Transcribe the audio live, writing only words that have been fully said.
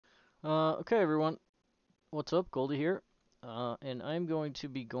Okay, everyone. What's up? Goldie here. And I'm going to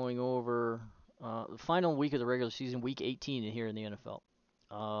be going over the final week of the regular season, week 18 here in the NFL.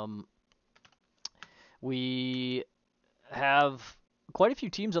 Um, we have quite a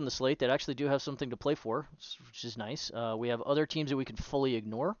few teams on the slate that actually do have something to play for, which is nice. We have other teams that we can fully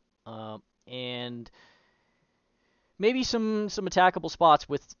ignore, and maybe some attackable spots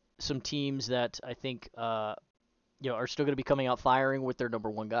with some teams that I think are still going to be coming out firing with their number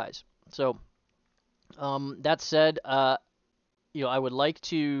one guys. So that said, I would like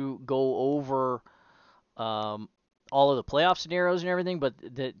to go over um, all of the playoff scenarios and everything, but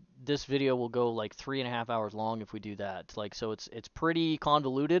this video will go like 3.5 hours long if we do that. Like, so it's pretty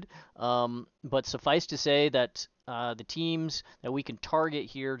convoluted. But suffice to say that the teams that we can target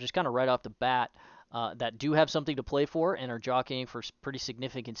here, just kind of right off the bat, that do have something to play for and are jockeying for pretty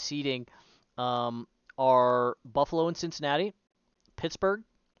significant seeding, um, are Buffalo and Cincinnati, Pittsburgh,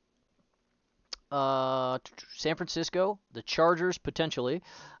 San Francisco, the Chargers potentially,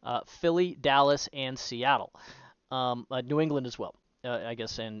 Philly, Dallas, and Seattle. New England as well, I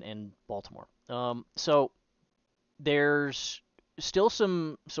guess, and Baltimore. So there's still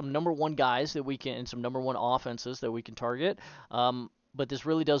some number one guys that we can, and some number one offenses that we can target. But this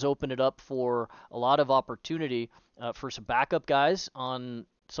really does open it up for a lot of opportunity for some backup guys on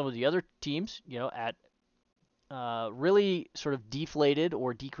some of the other teams. At really sort of deflated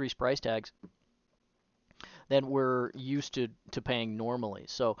or decreased price tags than we're used to paying normally.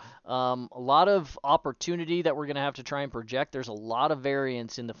 So a lot of opportunity that we're going to have to try and project. There's a lot of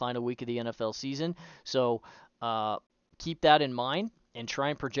variance in the final week of the NFL season. So uh, keep that in mind and try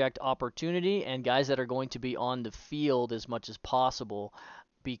and project opportunity and guys that are going to be on the field as much as possible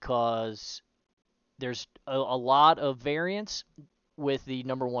because there's a lot of variance with the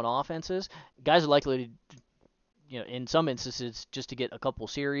number one offenses. Guys are likely to in some instances, just to get a couple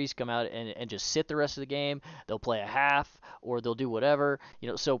series, come out and just sit the rest of the game. They'll play a half or they'll do whatever.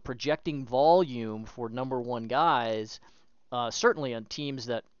 So projecting volume for number one guys, certainly on teams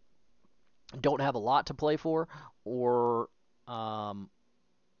that don't have a lot to play for, or um,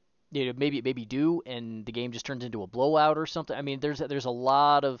 maybe do, and the game just turns into a blowout or something. I mean, there's a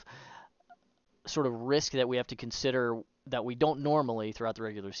lot of sort of risk that we have to consider that we don't normally throughout the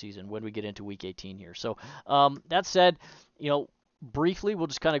regular season when we get into week 18 here. So that said, briefly we'll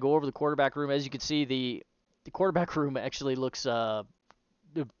just kind of go over the quarterback room. As you can see, the quarterback room actually looks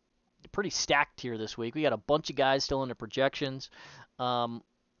pretty stacked here this week. We got a bunch of guys still in the projections, um,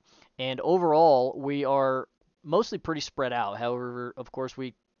 and overall we are mostly pretty spread out. However, of course,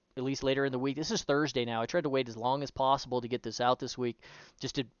 we at least later in the week. This is Thursday now. I tried to wait as long as possible to get this out this week,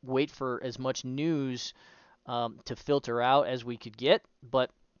 just to wait for as much news to filter out as we could get.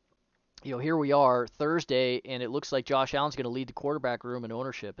 But here we are Thursday, and it looks like Josh Allen's going to lead the quarterback room in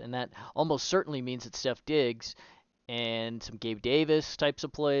ownership, and that almost certainly means that Steph Diggs and some Gabe Davis types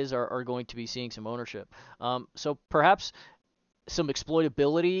of plays are going to be seeing some ownership. So perhaps some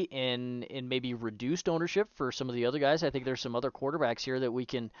exploitability and maybe reduced ownership for some of the other guys. I think there's some other quarterbacks here that we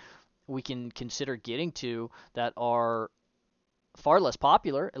can consider getting to that are far less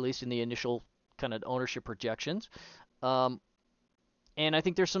popular, at least in the initial kind of ownership projections. Um, and I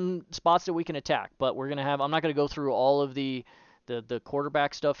think there's some spots that we can attack, but we're gonna have. I'm not gonna go through all of the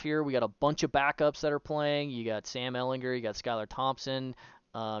quarterback stuff here. We got a bunch of backups that are playing. You got Sam Ellinger, you got Skylar Thompson,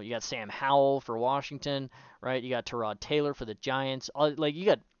 you got Sam Howell for Washington, right? You got Tyrod Taylor for the Giants. Like you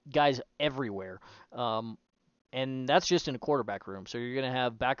got guys everywhere. And that's just in a quarterback room. So you're going to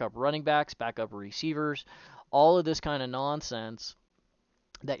have backup running backs, backup receivers, all of this kind of nonsense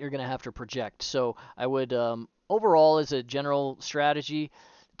that you're going to have to project. So I would overall, as a general strategy,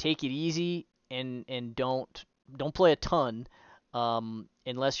 take it easy and don't play a ton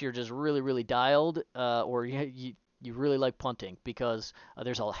unless you're just really dialed or you really like punting because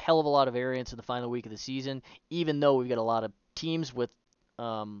there's a hell of a lot of variance in the final week of the season. Even though we've got a lot of teams with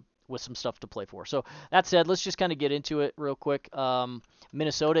some stuff to play for. So that said, let's just kind of get into it real quick.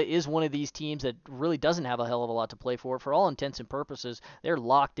 Minnesota is one of these teams that really doesn't have a hell of a lot to play for. For all intents and purposes, they're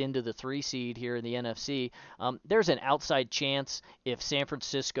locked into the 3 seed here in the NFC. There's an outside chance if San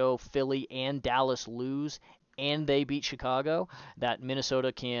Francisco, Philly, and Dallas lose and they beat Chicago, that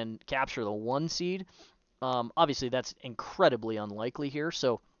Minnesota can capture the 1 seed. Obviously, that's incredibly unlikely here.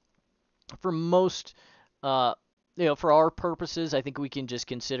 So for most uh, for our purposes, I think we can just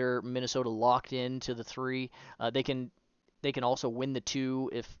consider Minnesota locked into the 3. They can also win the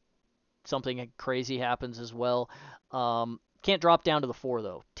 2 if something crazy happens as well. Can't drop down to the 4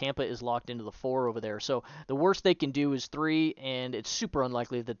 though. Tampa is locked into the 4 over there. So the worst they can do is 3, and it's super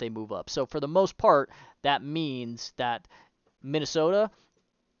unlikely that they move up. So for the most part, that means that Minnesota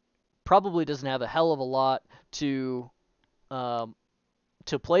probably doesn't have a hell of a lot um,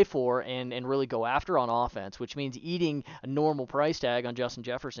 to play for and really go after on offense, which means eating a normal price tag on Justin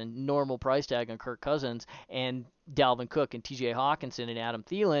Jefferson, normal price tag on Kirk Cousins, and Dalvin Cook and T.J. Hawkinson and Adam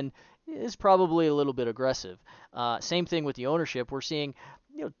Thielen is probably a little bit aggressive. Same thing with the ownership. We're seeing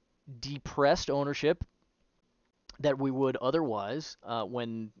depressed ownership that we would otherwise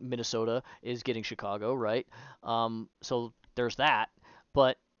when Minnesota is getting Chicago, right? So there's that.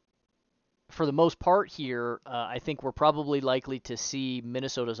 But for the most part here, I think we're probably likely to see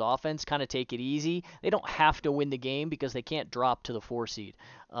Minnesota's offense kind of take it easy. They don't have to win the game because they can't drop to the 4 seed.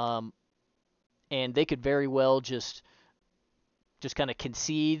 And they could very well just kind of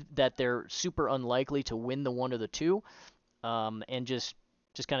concede that they're super unlikely to win the 1 or the 2, and just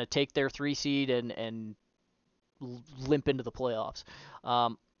kind of take their 3 seed and limp into the playoffs.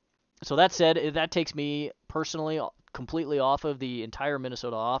 So that said, that takes me personally completely off of the entire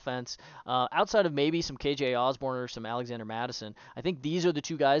Minnesota offense. Outside of maybe some KJ Osborne or some Alexander Mattison, I think these are the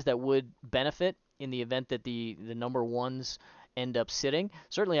 2 guys that would benefit in the event that the number ones end up sitting.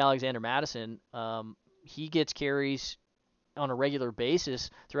 Certainly Alexander Mattison, he gets carries on a regular basis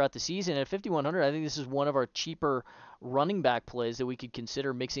throughout the season. At 5,100, I think this is one of our cheaper running back plays that we could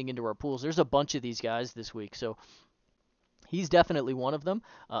consider mixing into our pools. There's a bunch of these guys this week, so he's definitely one of them.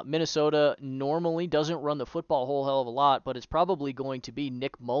 Minnesota normally doesn't run the football a whole hell of a lot, but it's probably going to be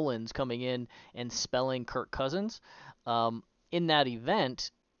Nick Mullins coming in and spelling Kirk Cousins. In that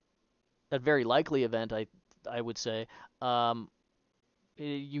event, a very likely event, I would say,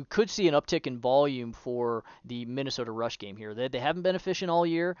 you could see an uptick in volume for the Minnesota rush game here. They haven't been efficient all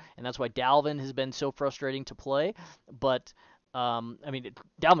year, and that's why Dalvin has been so frustrating to play. But, Dalvin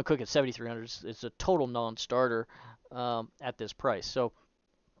Cook at 7,300 is a total non-starter at this price. So,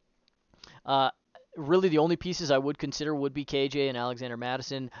 really the only pieces I would consider would be KJ and Alexander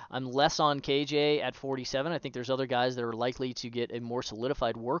Mattison. I'm less on KJ at 47. I think there's other guys that are likely to get a more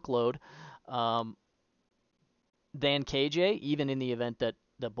solidified workload than KJ, even in the event that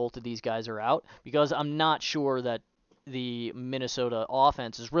both of these guys are out, because I'm not sure that the Minnesota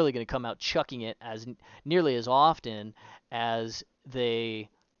offense is really going to come out chucking it as nearly as often as they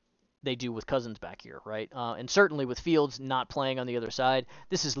do with Cousins back here, right? And certainly with Fields not playing on the other side,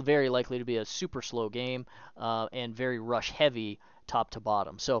 this is very likely to be a super slow game and very rush heavy top to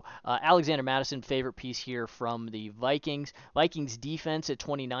bottom. So Alexander Mattison, favorite piece here from the Vikings. Vikings defense at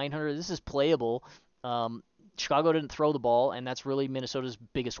 2,900. This is playable. Chicago didn't throw the ball, and that's really Minnesota's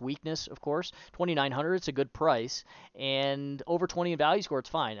biggest weakness, of course. 2,900, it's a good price, and over 20 in value score, it's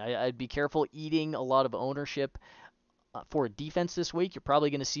fine. I'd be careful eating a lot of ownership for a defense this week. You're probably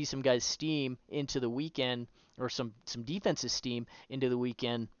going to see some guys steam into the weekend, or some defenses steam into the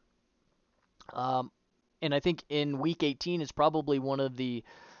weekend. And I think in Week 18, it's probably one of the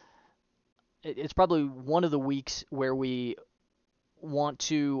weeks where we want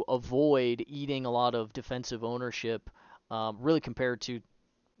to avoid eating a lot of defensive ownership, really compared to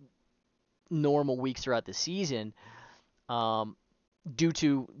normal weeks throughout the season, due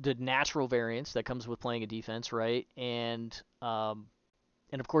to the natural variance that comes with playing a defense, right? And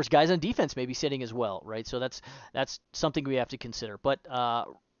of course, guys on defense may be sitting as well, right? So that's something we have to consider. But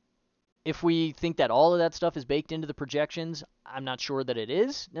if we think that all of that stuff is baked into the projections, I'm not sure that it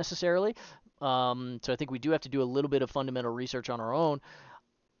is necessarily. So I think we do have to do a little bit of fundamental research on our own.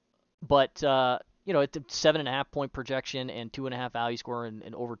 But it's a 7.5 point projection and 2.5 value score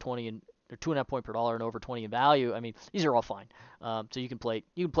and over 20 and or 2.5 point per dollar and over 20 in value. I mean, these are all fine. So you can play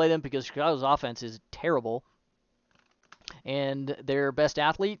them because Chicago's offense is terrible, and their best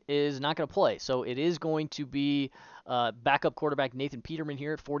athlete is not going to play. So it is going to be backup quarterback Nathan Peterman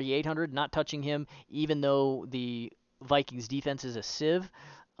here at 4,800. Not touching him, even though the Vikings defense is a sieve.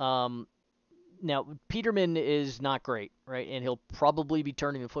 Now, Peterman is not great, right? And he'll probably be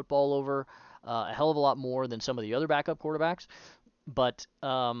turning the football over a hell of a lot more than some of the other backup quarterbacks. But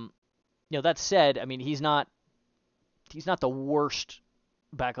that said, I mean, he's not the worst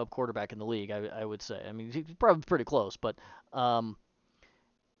backup quarterback in the league, I would say. I mean, he's probably pretty close. But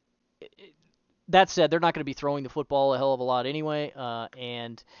that said, they're not going to be throwing the football a hell of a lot anyway.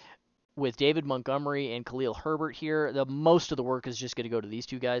 And with David Montgomery and Khalil Herbert here, the most of the work is just going to go to these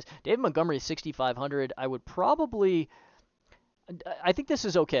two guys. David Montgomery is 6,500. I think this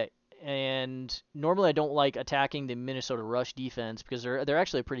is okay. And normally I don't like attacking the Minnesota rush defense because they're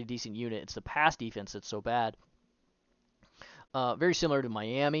actually a pretty decent unit. It's the pass defense that's so bad. Very similar to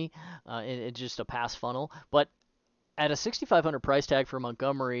Miami, it's just a pass funnel. But at a 6,500 price tag for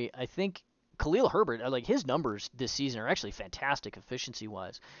Montgomery, I think Khalil Herbert, like his numbers this season are actually fantastic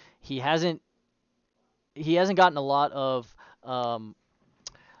efficiency-wise. He hasn't gotten a lot of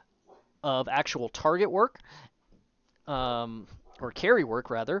of actual target work, or carry work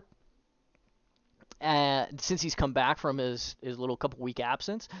rather, since he's come back from his little couple week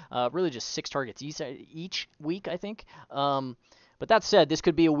absence. Really just 6 targets each week, I think. But that said, this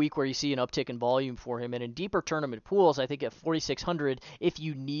could be a week where you see an uptick in volume for him. And in deeper tournament pools, I think at 4,600, if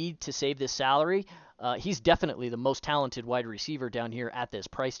you need to save this salary, he's definitely the most talented wide receiver down here at this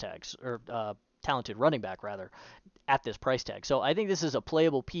price tag, or talented running back rather, at this price tag. So I think this is a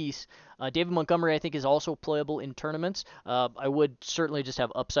playable piece. David Montgomery, I think, is also playable in tournaments. I would certainly just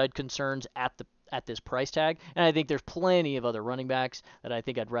have upside concerns at this price tag, and I think there's plenty of other running backs that I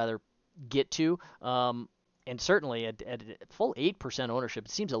think I'd rather get to. And certainly at full 8% ownership,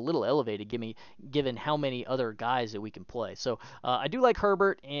 it seems a little elevated given how many other guys that we can play. So I do like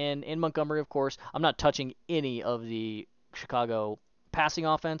Herbert and Montgomery, of course. I'm not touching any of the Chicago passing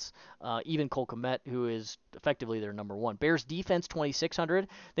offense, even Cole Kmet, who is effectively their number one. Bears defense 2,600. I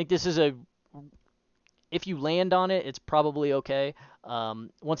think this is if you land on it, it's probably okay.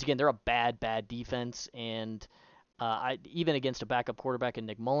 Once again, they're a bad defense, and even against a backup quarterback in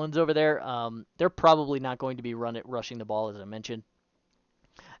Nick Mullins over there, they're probably not going to be rushing the ball, as I mentioned,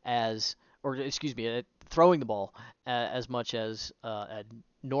 throwing the ball as much as at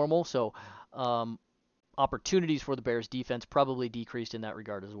normal. So opportunities for the Bears defense probably decreased in that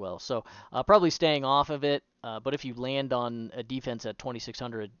regard as well. So probably staying off of it. But if you land on a defense at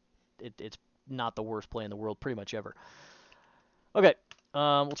 2,600, it's not the worst play in the world pretty much ever. Okay.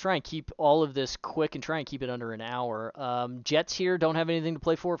 We'll try and keep all of this quick and try and keep it under an hour. Jets here don't have anything to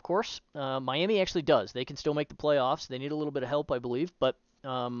play for, of course. Miami actually does. They can still make the playoffs. They need a little bit of help, I believe. But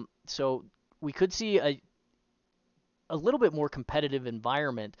so we could see a little bit more competitive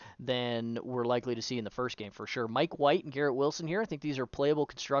environment than we're likely to see in the first game for sure. Mike White and Garrett Wilson here. I think these are playable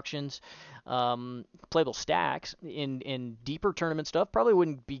constructions, playable stacks in deeper tournament stuff. Probably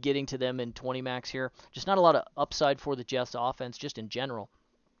wouldn't be getting to them in 20 max here. Just not a lot of upside for the Jets offense just in general.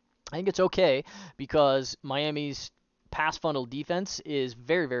 I think it's okay because Miami's pass funnel defense is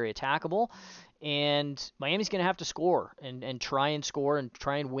very, very attackable. And Miami's going to have to score and try and score and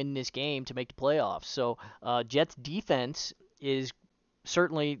try and win this game to make the playoffs. So Jets defense is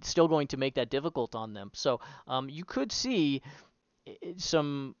certainly still going to make that difficult on them. So you could see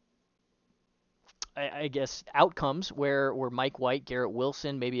some, I guess, outcomes where Mike White, Garrett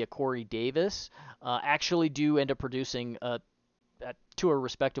Wilson, maybe a Corey Davis actually do end up producing to a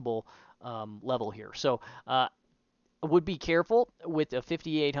respectable level here. So I would be careful with a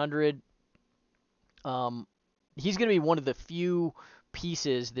 5,800. He's going to be one of the few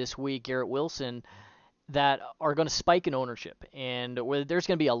pieces this week, Garrett Wilson, that are going to spike in ownership. And where there's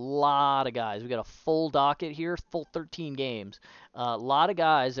going to be a lot of guys. We've got a full docket here, full 13 games. A lot of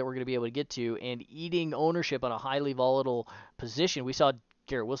guys that we're going to be able to get to, and eating ownership on a highly volatile position. We saw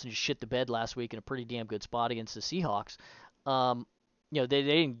Garrett Wilson just shit the bed last week in a pretty damn good spot against the Seahawks. They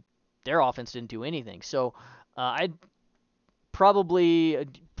didn't, their offense didn't do anything. So I'd probably,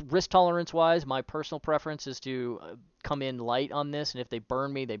 risk tolerance wise, my personal preference is to come in light on this, and if they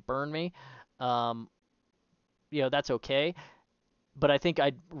burn me, they burn me. That's okay. But I think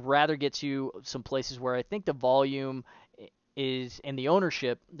I'd rather get to some places where I think the volume is, and the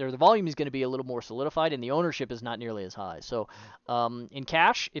ownership, the volume is going to be a little more solidified, and the ownership is not nearly as high. So in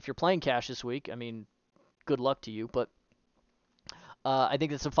cash, if you're playing cash this week, I mean, good luck to you. But I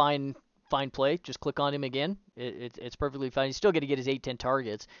think it's a fine play. Just click on him again. It's perfectly fine. He's still going to get his 8-10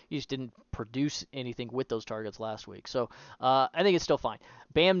 targets. He just didn't produce anything with those targets last week. So I think it's still fine.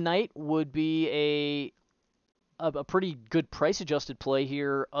 Bam Knight would be a pretty good price-adjusted play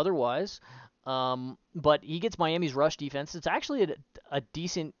here otherwise. But he gets Miami's rush defense. It's actually a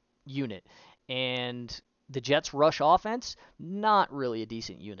decent unit. And the Jets' rush offense, not really a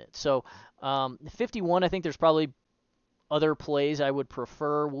decent unit. So 51, I think there's probably other plays I would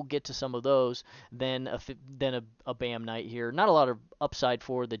prefer. We'll get to some of those than a Bam Knight here. Not a lot of upside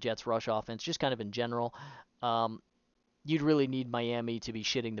for the Jets' rush offense, just kind of in general. You'd really need Miami to be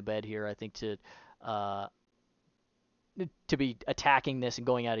shitting the bed here, I think, to be attacking this and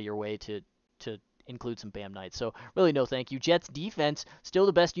going out of your way to include some Bam Knight. So really no thank you. Jets defense, still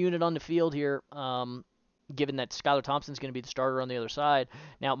the best unit on the field here, given that Skylar Thompson's going to be the starter on the other side.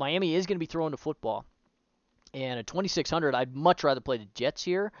 Now, Miami is going to be throwing the football. And at 2,600, I'd much rather play the Jets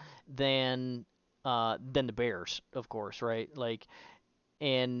here than the Bears, of course, right?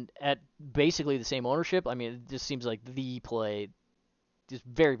 And at basically the same ownership, I mean, it just seems like the play just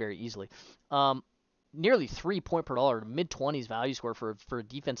very, very easily. Nearly 3 point per dollar, mid-20s value score for a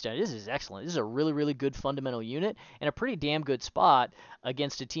defense down. This is excellent. This is a really, really good fundamental unit and a pretty damn good spot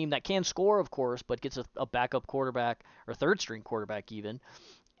against a team that can score, of course, but gets a backup quarterback or third-string quarterback even.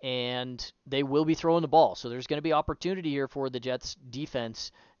 and they will be throwing the ball. So there's going to be opportunity here for the Jets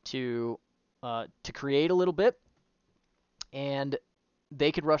defense to create a little bit, and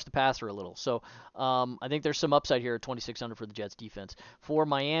they could rush the passer a little. So I think there's some upside here at 2,600 for the Jets defense. For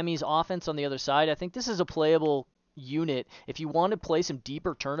Miami's offense on the other side, I think this is a playable unit. If you want to play some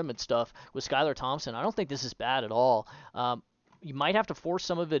deeper tournament stuff with Skylar Thompson, I don't think this is bad at all. You might have to force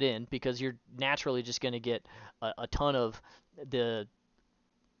some of it in because you're naturally just going to get a ton of the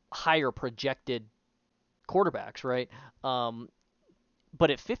higher projected quarterbacks, right? But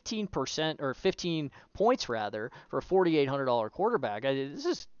at 15% or 15 points rather for a $4,800 quarterback, this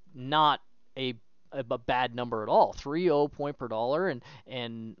is not a bad number at all. 3.0 point per dollar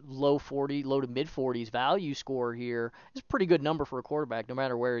and low to mid 40s value score here is a pretty good number for a quarterback, no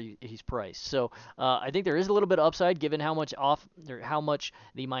matter where he's priced. So I think there is a little bit of upside given how much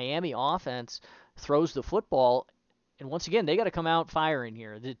the Miami offense throws the football. And once again, they got to come out firing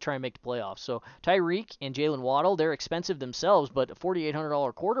here to try and make the playoffs. So Tyreek and Jalen Waddle, they're expensive themselves, but a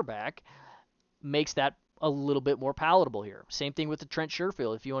 $4,800 quarterback makes that a little bit more palatable here. Same thing with the Trent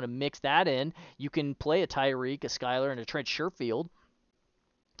Sherfield. If you want to mix that in, you can play a Tyreek, a Skylar, and a Trent Sherfield.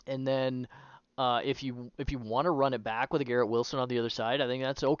 And then if you want to run it back with a Garrett Wilson on the other side, I think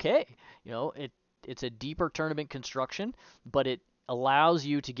that's okay. It's a deeper tournament construction, but it allows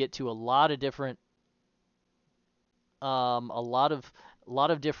you to get to a lot of different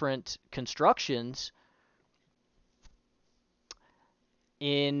different constructions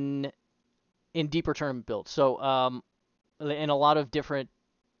in deeper tournament builds. So and a lot of different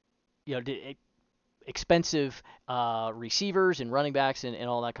expensive receivers and running backs and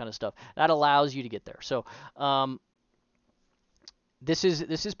all that kind of stuff. That allows you to get there. So this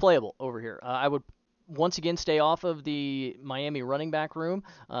is playable over here. I would once again stay off of the Miami running back room.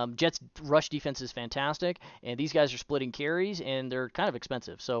 Jets rush defense is fantastic, and these guys are splitting carries, and they're kind of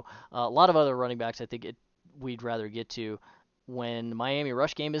expensive. So a lot of other running backs I think we'd rather get to when the Miami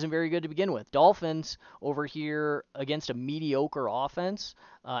rush game isn't very good to begin with. Dolphins over here against a mediocre offense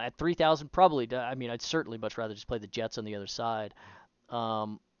at 3,000 probably. I mean, I'd certainly much rather just play the Jets on the other side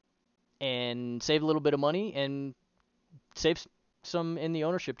and save a little bit of money and save some in the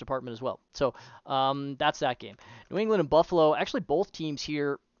ownership department as well. So that's that game. New England and Buffalo, actually both teams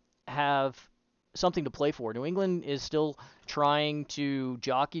here have something to play for. New England is still trying to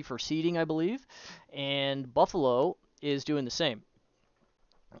jockey for seeding, I believe, and Buffalo is doing the same.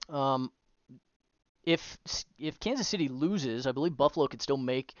 If Kansas City loses, I believe Buffalo can still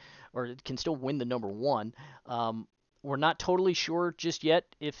win the number one. We're not totally sure just yet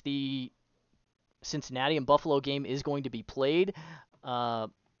if the Cincinnati and Buffalo game is going to be played.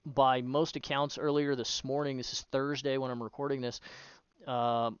 By most accounts earlier this morning, this is Thursday when I'm recording this,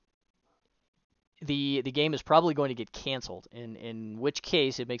 the game is probably going to get canceled, in which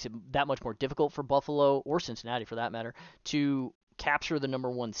case it makes it that much more difficult for Buffalo, or Cincinnati for that matter, to capture the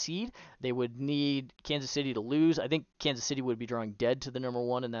number one seed. They would need Kansas City to lose. I think Kansas City would be drawing dead to the number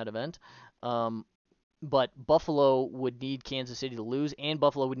one in that event. But Buffalo would need Kansas City to lose, and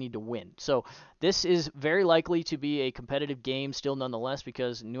Buffalo would need to win. So this is very likely to be a competitive game still nonetheless,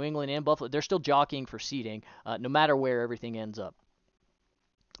 because New England and Buffalo, they're still jockeying for seeding, no matter where everything ends up.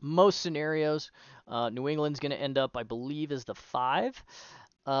 Most scenarios, New England's going to end up, I believe, as the 5.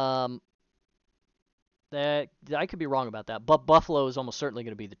 That I could be wrong about that, but Buffalo is almost certainly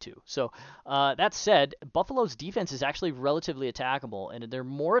going to be the 2. So that said, Buffalo's defense is actually relatively attackable, and they're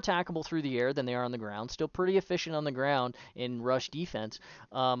more attackable through the air than they are on the ground. Still pretty efficient on the ground in rush defense.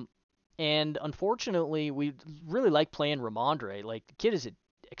 And unfortunately, we really like playing Ramondre. Like, the kid is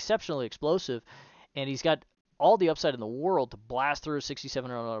exceptionally explosive, and he's got all the upside in the world to blast through a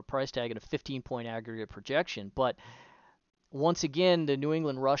 $6,700 price tag and a 15-point aggregate projection. But once again, the New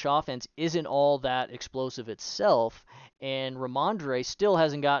England rush offense isn't all that explosive itself, and Ramondre still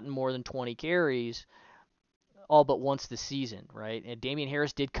hasn't gotten more than 20 carries all but once this season, right? And Damian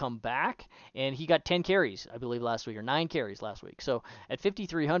Harris did come back, and he got 10 carries, I believe, last week, or 9 carries last week. So at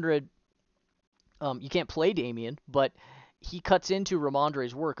 5,300, you can't play Damian, but he cuts into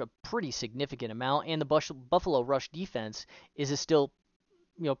Ramondre's work a pretty significant amount, and the Buffalo rush defense is still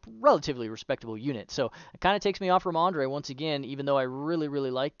relatively respectable unit. So it kind of takes me off Ramondre once again, even though I really, really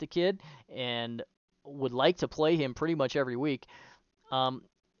like the kid and would like to play him pretty much every week.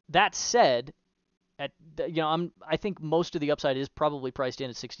 That said, I think most of the upside is probably priced in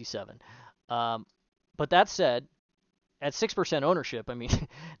at 67. But that said, at 6% ownership, I mean,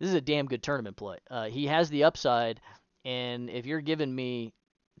 this is a damn good tournament play. He has the upside, and if you're giving me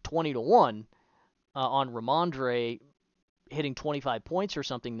 20-1 on Ramondre hitting 25 points or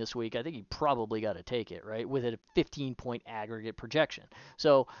something this week, I think you probably got to take it, right? With a 15-point aggregate projection.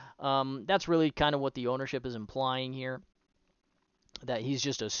 So that's really kind of what the ownership is implying here, that he's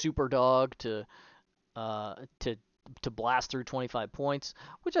just a super dog uh, to to blast through 25 points,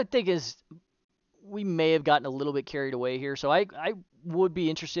 which I think is, we may have gotten a little bit carried away here. So I would be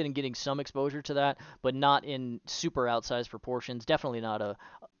interested in getting some exposure to that, but not in super outsized proportions. Definitely not a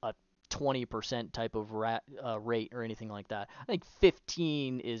 20% type of rate or anything like that. I think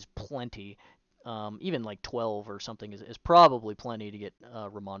 15 is plenty. Even like 12 or something is probably plenty to get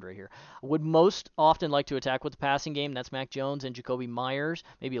Ramondre here. Would most often like to attack with the passing game. That's Mac Jones and Jakobi Meyers.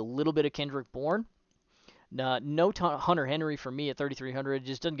 Maybe a little bit of Kendrick Bourne. No Hunter Henry for me at 3,300.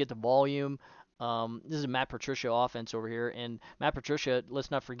 Just doesn't get the volume. This is a Matt Patricia offense over here, and Matt Patricia, let's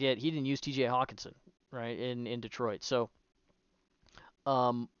not forget, he didn't use T.J. Hawkinson, right, in Detroit. So,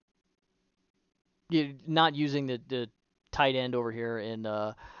 you're not using the tight end over here in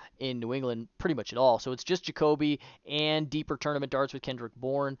New England pretty much at all. So it's just Jakobi and deeper tournament darts with Kendrick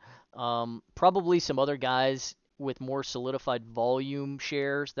Bourne. Probably some other guys with more solidified volume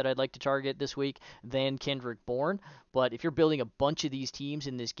shares that I'd like to target this week than Kendrick Bourne. But if you're building a bunch of these teams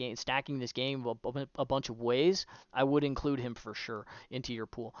in this game, stacking this game a bunch of ways, I would include him for sure into your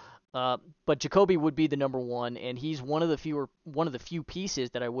pool. But Jakobi would be the number one, and he's one of the few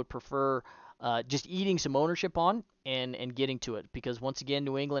pieces that I would prefer just eating some ownership on and getting to it, because once again,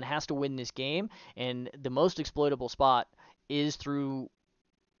 New England has to win this game, and the most exploitable spot is through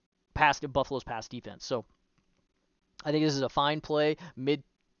Buffalo's pass defense. So I think this is a fine play, mid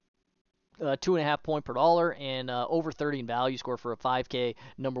 2.5 point per dollar, and over 30 in value score for a 5K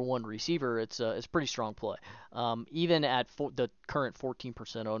number one receiver. It's a pretty strong play, even at the current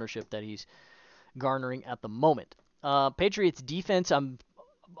 14% ownership that he's garnering at the moment. Patriots defense, I'm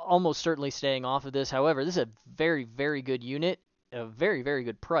almost certainly staying off of this. However, this is a very, very good unit, a very, very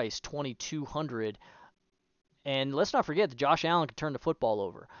good price, 2,200. And let's not forget that Josh Allen can turn the football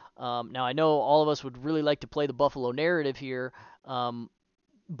over. Now, I know all of us would really like to play the Buffalo narrative here,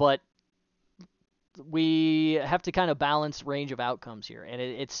 but we have to kind of balance range of outcomes here. And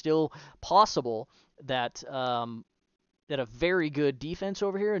it's still possible that that a very good defense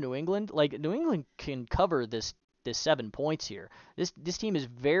over here in New England, like New England can cover this 7 points here. This team is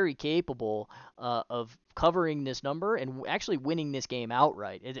very capable of covering this number and actually winning this game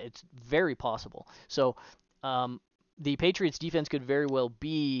outright. It's very possible. So the Patriots defense could very well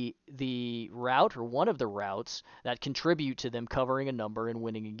be the route or one of the routes that contribute to them covering a number and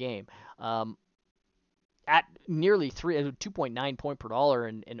winning a game. At nearly 2.9 point per dollar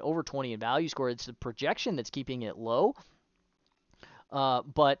and over 20 in value score, it's the projection that's keeping it low.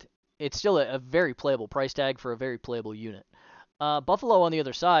 But it's still a very playable price tag for a very playable unit. Buffalo on the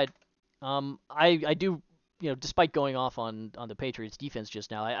other side, I do, despite going off on the Patriots defense just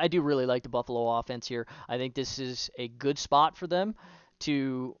now, I do really like the Buffalo offense here. I think this is a good spot for them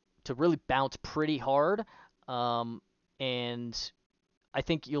to really bounce pretty hard. And I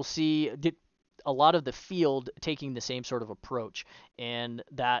think you'll see a lot of the field taking the same sort of approach, and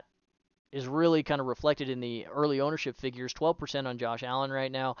that is really kind of reflected in the early ownership figures. 12% on Josh Allen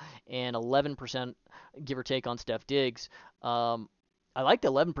right now, and 11%, give or take, on Steph Diggs. I like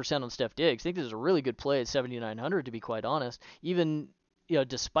the 11% on Steph Diggs. I think this is a really good play at 7,900, to be quite honest, even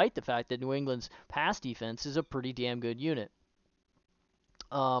despite the fact that New England's pass defense is a pretty damn good unit.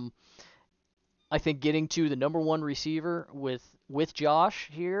 I think getting to the number one receiver with Josh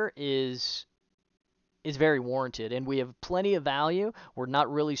here is very warranted, and we have plenty of value. We're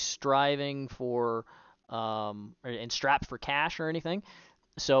not really striving for and strapped for cash or anything.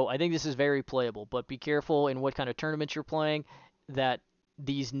 So I think this is very playable, but be careful in what kind of tournaments you're playing, that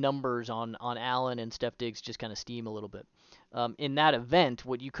these numbers on Allen and Steph Diggs just kind of steam a little bit. In that event,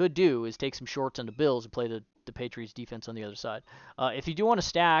 what you could do is take some shorts on the Bills and play the Patriots defense on the other side. If you do want to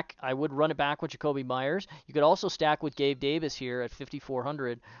stack, I would run it back with Jakobi Meyers. You could also stack with Gabe Davis here at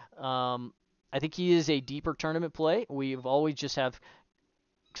 5,400. I think he is a deeper tournament play. We've always just have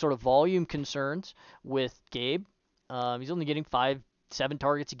sort of volume concerns with Gabe. He's only getting 5-7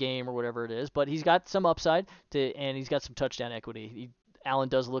 targets a game or whatever it is, but he's got some upside and he's got some touchdown equity. Allen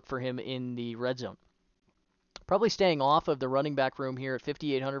does look for him in the red zone. Probably staying off of the running back room here at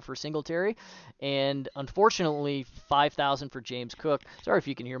 5,800 for Singletary, and unfortunately 5,000 for James Cook. Sorry if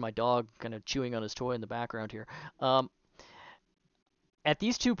you can hear my dog kind of chewing on his toy in the background here. At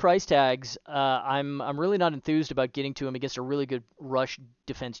these two price tags, I'm really not enthused about getting to him against a really good rush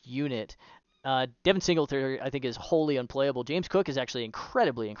defense unit. Devin Singletary, I think, is wholly unplayable. James Cook is actually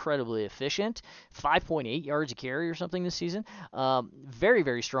incredibly efficient. 5.8 yards a carry or something this season. Very,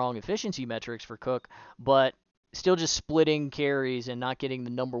 very strong efficiency metrics for Cook, but still just splitting carries and not getting the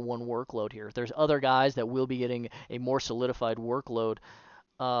number one workload here. There's other guys that will be getting a more solidified workload,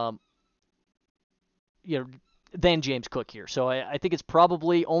 um, you know, than James Cook here. So I think it's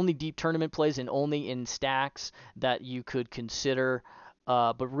probably only deep tournament plays and only in stacks that you could consider,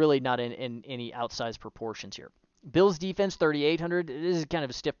 but really not in any outsized proportions here. Bills defense 3,800. This is kind of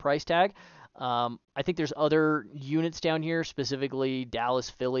a stiff price tag. I think there's other units down here, specifically Dallas,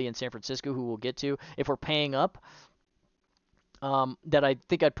 Philly, and San Francisco, who we'll get to if we're paying up. That I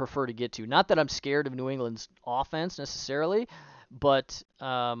think I'd prefer to get to. Not that I'm scared of New England's offense necessarily, but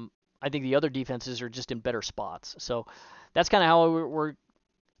I think the other defenses are just in better spots. So that's kind of how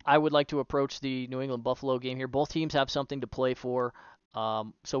I would like to approach the New England Buffalo game here. Both teams have something to play for,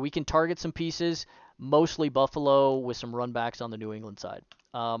 so we can target some pieces, mostly Buffalo with some runbacks on the New England side.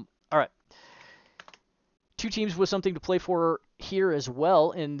 All right. Two teams with something to play for here as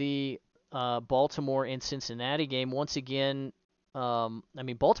well in the Baltimore and Cincinnati game. Once again,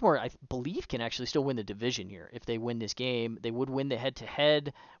 Baltimore, I believe, can actually still win the division here. If they win this game, they would win the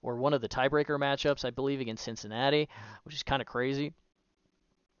head-to-head or one of the tiebreaker matchups, I believe, against Cincinnati, which is kind of crazy.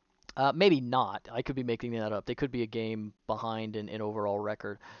 Maybe not. I could be making that up. They could be a game behind in overall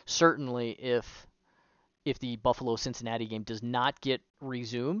record. Certainly, if the Buffalo-Cincinnati game does not get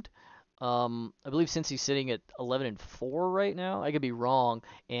resumed, I believe Cincy's sitting at 11-4 right now. I could be wrong,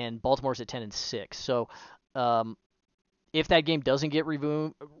 and Baltimore's at 10-6. So, if that game doesn't get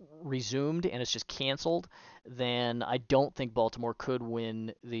resumed and it's just canceled, then I don't think Baltimore could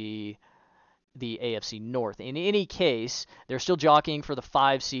win the AFC North. In any case, they're still jockeying for the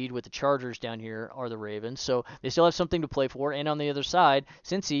 5 seed with the Chargers down here, are the Ravens. So they still have something to play for. And on the other side,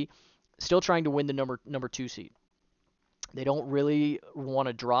 Cincy still trying to win the number 2 seed. They don't really want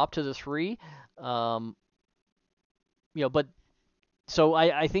to drop to the 3. But so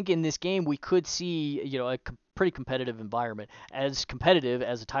I think in this game we could see, a pretty competitive environment, as competitive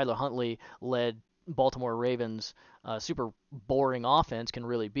as a Tyler Huntley-led Baltimore Ravens super boring offense can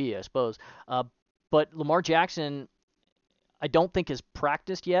really be, I suppose. But Lamar Jackson, I don't think has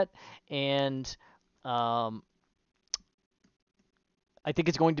practiced yet, and I think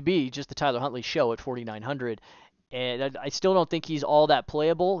it's going to be just the Tyler Huntley show at 4,900. And I still don't think he's all that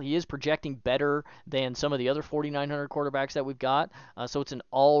playable. He is projecting better than some of the other 4,900 quarterbacks that we've got. So it's an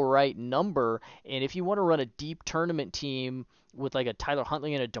all right number. And if you want to run a deep tournament team with like a Tyler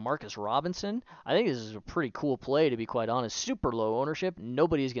Huntley and a Demarcus Robinson, I think this is a pretty cool play, to be quite honest. Super low ownership.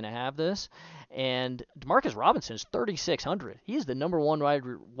 Nobody's going to have this. And Demarcus Robinson is 3,600. He is the number one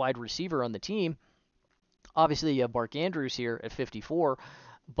wide receiver on the team. Obviously, you have Mark Andrews here at 54,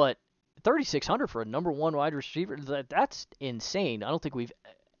 but 3,600 for a number one wide receiver, that's insane. I don't think we've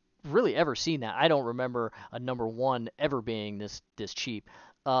really ever seen that. I don't remember a number one ever being this cheap.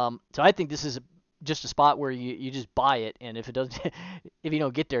 So I think this is just a spot where you just buy it, and if it doesn't, if you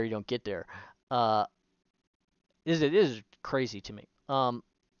don't get there, you don't get there. It is crazy to me.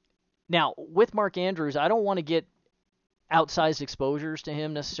 Now with Mark Andrews, I don't want to get outsized exposures to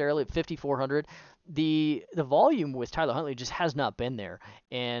him necessarily at 5,400. The volume with Tyler Huntley just has not been there,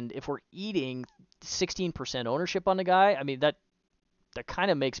 and if we're eating 16% ownership on the guy, I mean that kind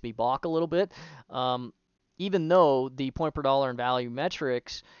of makes me balk a little bit. Even though the point per dollar and value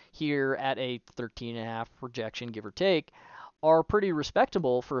metrics here at a 13.5 projection, give or take, are pretty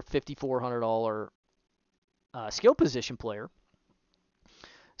respectable for a $5,400 skill position player.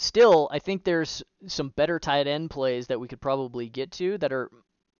 Still, I think there's some better tight end plays that we could probably get to that are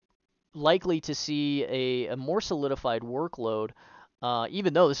likely to see a more solidified workload,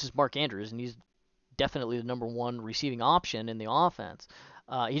 even though this is Mark Andrews, and he's definitely the number one receiving option in the offense.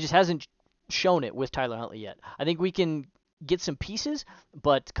 He just hasn't shown it with Tyler Huntley yet. I think we can get some pieces,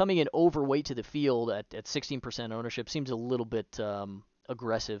 but coming in overweight to the field at 16% ownership seems a little bit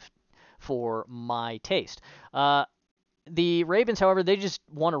aggressive for my taste. The Ravens, however, they just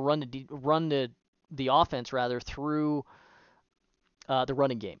want to run the offense rather through the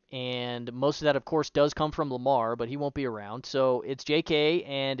running game, and most of that, of course, does come from Lamar, but he won't be around. So it's J.K.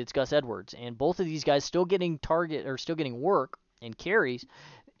 and it's Gus Edwards, and both of these guys still getting work and carries.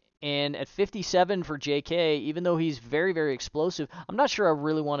 And at 57 for J.K., even though he's very, very explosive, I'm not sure I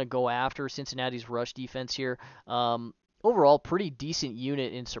really want to go after Cincinnati's rush defense here. Overall, pretty decent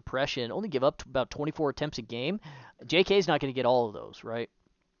unit in suppression. Only give up to about 24 attempts a game. J.K. is not going to get all of those, right?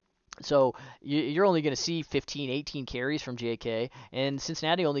 So you're only going to see 15, 18 carries from J.K., and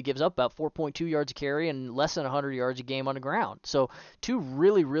Cincinnati only gives up about 4.2 yards a carry and less than 100 yards a game on the ground. So two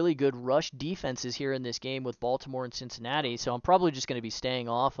really, really good rush defenses here in this game with Baltimore and Cincinnati. So I'm probably just going to be staying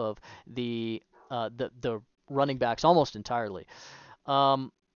off of the running backs almost entirely.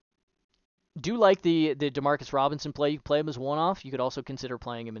 Do like the Demarcus Robinson play. You can play him as one-off. You could also consider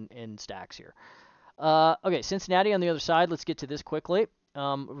playing him in stacks here. Okay, Cincinnati on the other side. Let's get to this quickly.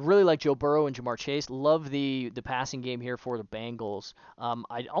 Really like Joe Burrow and Jamar Chase. Love the passing game here for the Bengals.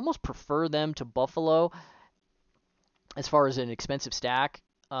 I'd almost prefer them to Buffalo as far as an expensive stack.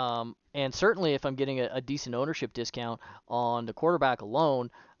 And certainly if I'm getting a decent ownership discount on the quarterback alone,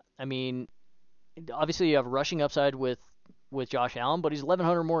 I mean, obviously you have rushing upside with Josh Allen, but he's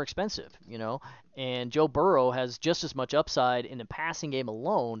 1,100 more expensive, you know. And Joe Burrow has just as much upside in the passing game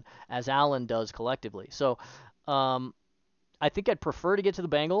alone as Allen does collectively. So, I think I'd prefer to get to the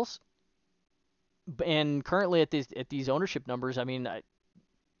Bengals. And currently at these ownership numbers, I mean,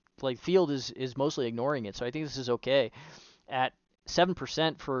 like Field is mostly ignoring it, so I think this is okay. At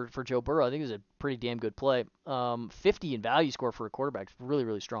 7% for Joe Burrow, I think is a pretty damn good play. 50 in value score for a quarterback is really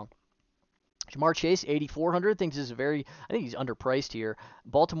really strong. Jamar Chase, 8,400. Thinks this is I think he's underpriced here.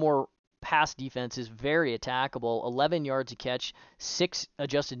 Baltimore pass defense is very attackable. 11 yards a catch, 6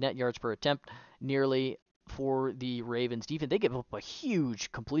 adjusted net yards per attempt, nearly for the Ravens defense. They give up a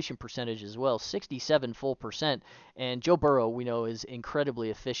huge completion percentage as well, 67 full percent. And Joe Burrow, we know, is incredibly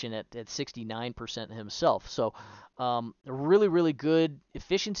efficient at 69% himself. So, a really, really good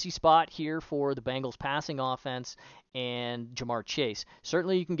efficiency spot here for the Bengals passing offense and Jamar Chase.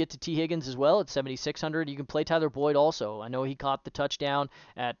 Certainly, you can get to T. Higgins as well at 7,600. You can play Tyler Boyd also. I know he caught the touchdown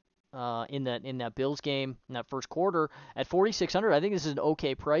at in that Bills game in that first quarter at 4,600. I think this is an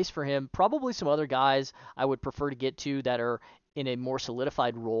okay price for him. Probably some other guys I would prefer to get to that are in a more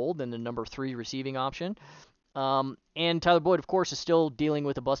solidified role than the number 3 receiving option. And Tyler Boyd, of course, is still dealing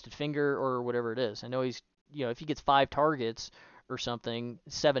with a busted finger or whatever it is. I know he's, if he gets 5 targets or something,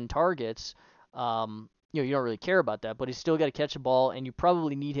 7 targets, you don't really care about that, but he's still got to catch the ball, and you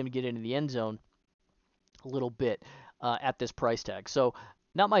probably need him to get into the end zone a little bit at this price tag. So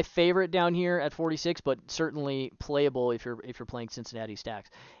not my favorite down here at 46, but certainly playable if you're playing Cincinnati stacks.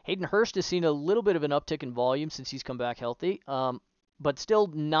 Hayden Hurst has seen a little bit of an uptick in volume since he's come back healthy, but still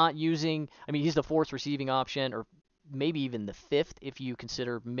not using. I mean, he's the 4th receiving option, or maybe even the 5th if you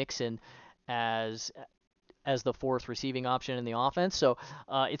consider Mixon as the 4th receiving option in the offense. So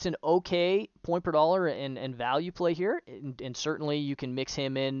it's an okay point per dollar and value play here, and certainly you can mix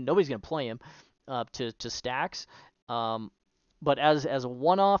him in. Nobody's going to play him to stacks. But as a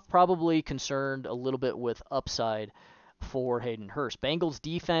one-off, probably concerned a little bit with upside for Hayden Hurst. Bengals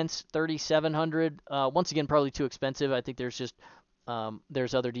defense, 3,700. Once again, probably too expensive. I think there's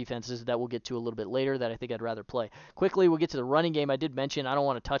other defenses that we'll get to a little bit later that I think I'd rather play. Quickly, we'll get to the running game. I did mention I don't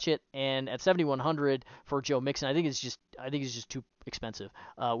want to touch it, and at 7,100 for Joe Mixon, I think it's just too expensive.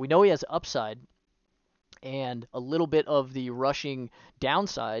 We know he has upside, and a little bit of the rushing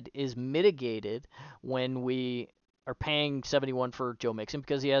downside is mitigated when we are paying 71 for Joe Mixon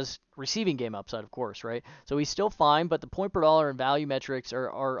because he has receiving game upside, of course, right? So he's still fine, but the point per dollar and value metrics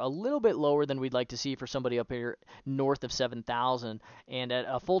are a little bit lower than we'd like to see for somebody up here north of 7,000. And at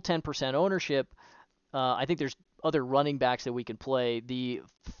a full 10% ownership, I think there's other running backs that we can play. The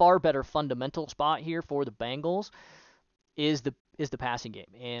far better fundamental spot here for the Bengals is the passing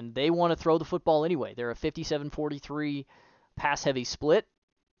game, and they want to throw the football anyway. They're a 57-43 pass-heavy split,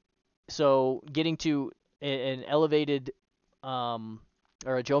 so getting to an elevated or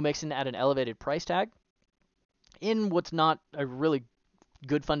a Joe Mixon at an elevated price tag in what's not a really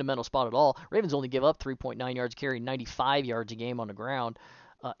good fundamental spot at all. Ravens only give up 3.9 yards carry, 95 yards a game on the ground.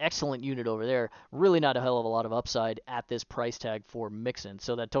 Excellent unit over there. Really not a hell of a lot of upside at this price tag for Mixon.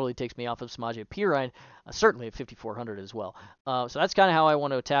 So that totally takes me off of Samaje Perine, certainly at 5,400 as well. So that's kind of how I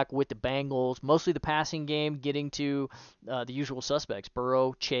want to attack with the Bengals. Mostly the passing game, getting to the usual suspects,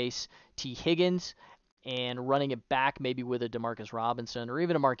 Burrow, Chase, T. Higgins, and running it back maybe with a Demarcus Robinson or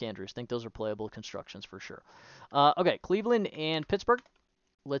even a Mark Andrews. I think those are playable constructions for sure. Okay, Cleveland and Pittsburgh.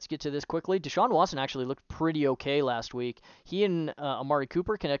 Let's get to this quickly. Deshaun Watson actually looked pretty okay last week. He and Amari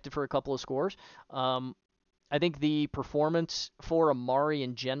Cooper connected for a couple of scores. I think the performance for Amari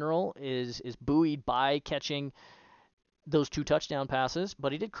in general is buoyed by catching those 2 touchdown passes,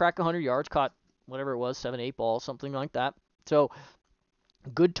 but he did crack 100 yards, caught whatever it was, 7-8 balls, something like that. So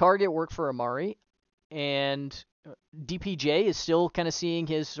good target work for Amari. And DPJ is still kind of seeing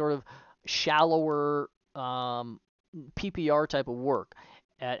his sort of shallower PPR type of work.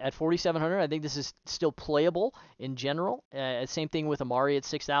 At 4,700, I think this is still playable in general. Same thing with Amari at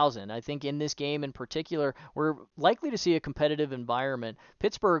 6,000. I think in this game in particular, we're likely to see a competitive environment.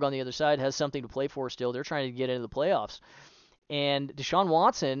 Pittsburgh, on the other side, has something to play for still. They're trying to get into the playoffs. And Deshaun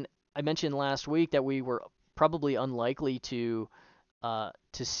Watson, I mentioned last week that we were probably unlikely to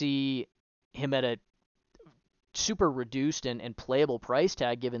see him at a super reduced and playable price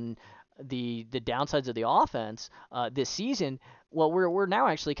tag given the downsides of the offense this season, well, we're now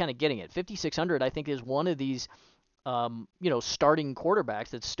actually kind of getting it. 5,600, I think, is one of these starting quarterbacks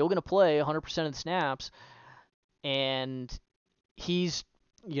that's still going to play 100% of the snaps, and he's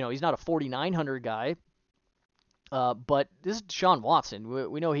not a 4,900 guy, but this is Deshaun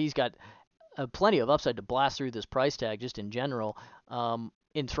Watson. We know he's got plenty of upside to blast through this price tag just in general,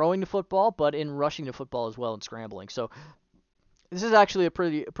 in throwing the football, but in rushing the football as well and scrambling. So this is actually a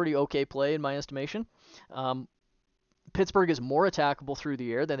pretty okay play in my estimation. Pittsburgh is more attackable through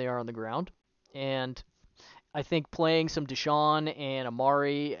the air than they are on the ground, and I think playing some Deshaun and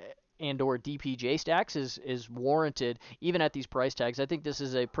Amari and or DPJ stacks is warranted even at these price tags. I think this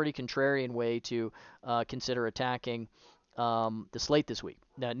is a pretty contrarian way to consider attacking the slate this week.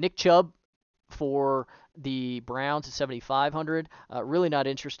 Now, Nick Chubb for the Browns at 7,500. Really not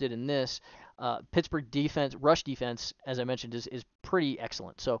interested in this. Pittsburgh defense, rush defense, as I mentioned, is pretty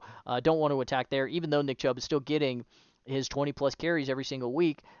excellent. So don't want to attack there, even though Nick Chubb is still getting his 20-plus carries every single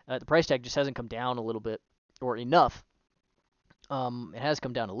week. The price tag just hasn't come down a little bit or enough. It has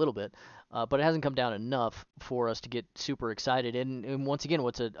come down a little bit, but it hasn't come down enough for us to get super excited. And once again,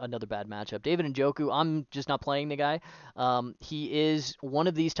 what's another bad matchup? David Njoku, I'm just not playing the guy. He is one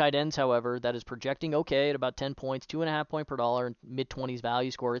of these tight ends, however, that is projecting okay at about 10 points, 2.5 point per dollar, mid-20s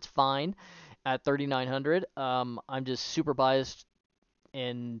value score. It's fine at 3,900. I'm just super biased,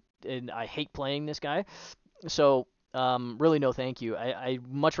 and I hate playing this guy. So really no thank you. I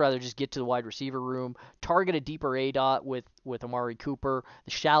much rather just get to the wide receiver room, target a deeper A dot with Amari Cooper,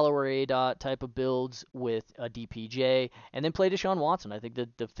 the shallower A dot type of builds with a DPJ, and then play Deshaun Watson. I think the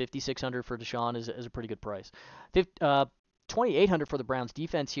 5,600 for Deshaun is a pretty good price. 2,800 for the Browns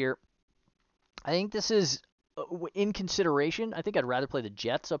defense here. I think this is in consideration. I think I'd rather play the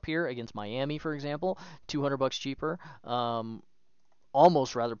Jets up here against Miami, for example, $200 cheaper.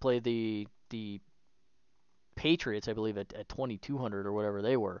 Almost rather play the Patriots, I believe, at 2,200 or whatever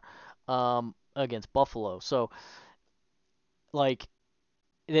they were, against Buffalo. So, like,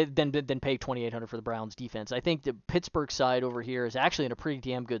 then pay 2,800 for the Browns defense. I think the Pittsburgh side over here is actually in a pretty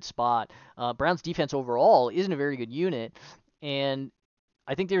damn good spot. Browns defense overall isn't a very good unit, and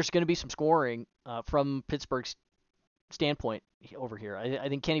I think there's going to be some scoring from Pittsburgh's standpoint over here. I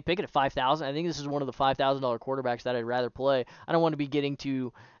think Kenny Pickett at 5,000. I think this is one of the $5,000 quarterbacks that I'd rather play. I don't want to be getting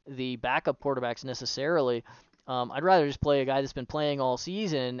to the backup quarterbacks necessarily. I'd rather just play a guy that's been playing all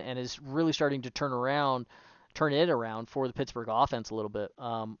season and is really starting to turn it around for the Pittsburgh offense a little bit.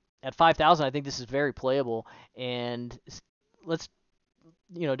 At 5,000, I think this is very playable. And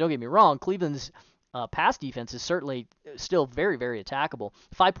don't get me wrong, Cleveland's pass defense is certainly still very, very attackable.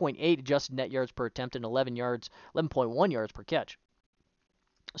 5.8 adjusted net yards per attempt and 11.1 yards per catch.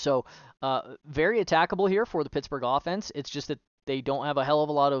 So very attackable here for the Pittsburgh offense. It's just that they don't have a hell of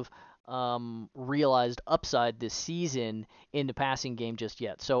a lot of realized upside this season in the passing game just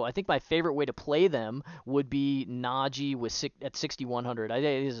yet. So I think my favorite way to play them would be Najee at 6,100. I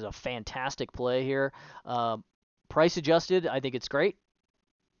think this is a fantastic play here. Price adjusted, I think it's great.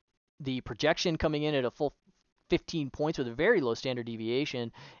 The projection coming in at a full 15 points with a very low standard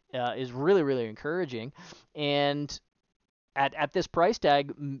deviation is really, really encouraging. And at this price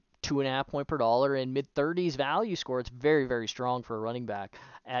tag, 2.5 point per dollar and mid-30s value score, it's very, very strong for a running back.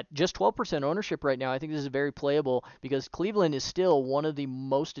 At just 12% ownership right now, I think this is very playable because Cleveland is still one of the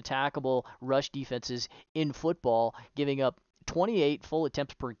most attackable rush defenses in football, giving up 28 full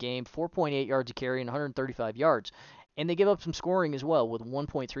attempts per game, 4.8 yards a carry, and 135 yards. And they give up some scoring as well with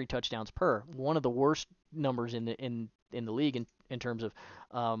 1.3 touchdowns per. One of the worst numbers in the league in terms of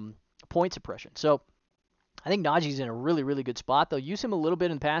point suppression. So I think Najee's in a really, really good spot. They'll use him a little bit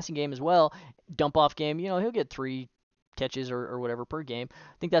in the passing game as well. Dump off game, he'll get 3 catches or whatever per game.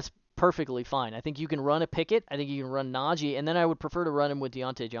 I think that's perfectly fine. I think you can run a Pickett. I think you can run Najee, and then I would prefer to run him with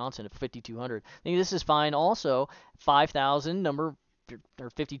Deontay Johnson at 5,200. I think this is fine. Also, 5,000 number or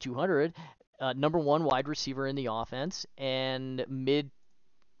 5,200. Number one wide receiver in the offense, and mid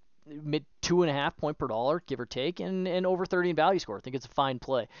 2.5 point per dollar, give or take, and over 30 in value score. I think it's a fine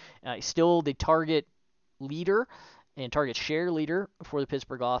play. Still the target leader and target share leader for the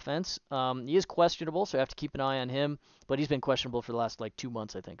Pittsburgh offense. He is questionable, so I have to keep an eye on him, but he's been questionable for the last 2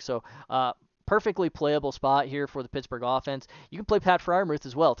 months, I think. So perfectly playable spot here for the Pittsburgh offense. You can play Pat Freiermuth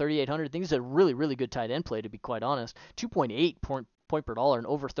as well, 3,800. I think it's a really, really good tight end play, to be quite honest. 2.8 point per dollar and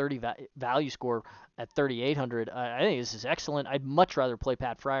over 30 value score at 3,800. I think this is excellent. I'd much rather play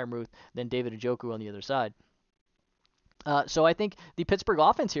Pat Freiermuth than David Njoku on the other side. So I think the Pittsburgh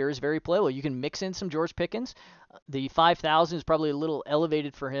offense here is very playable. You can mix in some George Pickens. The 5,000 is probably a little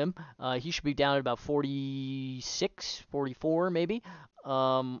elevated for him. He should be down at about 46, 44 maybe.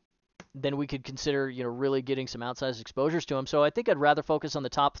 then we could consider, really getting some outsized exposures to him. So I think I'd rather focus on the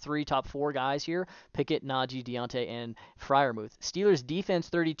top 3, top 4 guys here: Pickett, Najee, Deontay, and Freiermuth. Steelers defense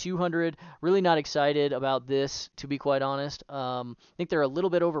 3,200. Really not excited about this, to be quite honest. I think they're a little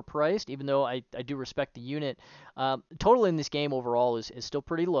bit overpriced, even though I do respect the unit. Total in this game overall is still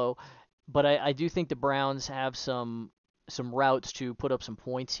pretty low, but I do think the Browns have some routes to put up some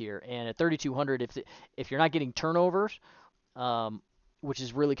points here. And at 3,200, if you're not getting turnovers, which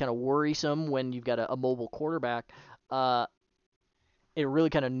is really kind of worrisome when you've got a mobile quarterback, it really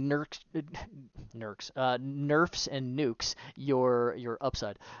kind of nerfs and nukes your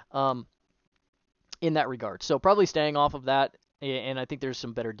upside in that regard. So probably staying off of that, and I think there's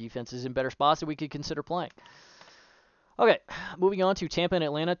some better defenses in better spots that we could consider playing. Okay, moving on to Tampa and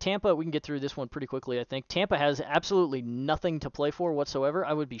Atlanta. Tampa, we can get through this one pretty quickly, I think. Tampa has absolutely nothing to play for whatsoever.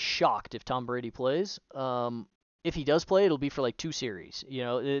 I would be shocked if Tom Brady plays. If he does play, it'll be for like 2 series.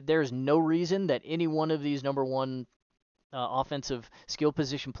 There's no reason that any one of these number 1 offensive skill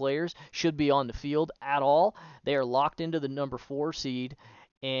position players should be on the field at all. They are locked into the number 4 seed,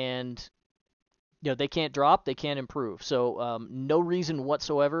 and they can't drop, they can't improve. So no reason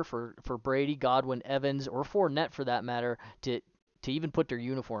whatsoever for Brady, Godwin, Evans, or Fournette for that matter to even put their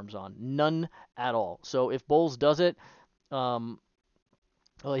uniforms on. None at all. So if Bowles does it, well,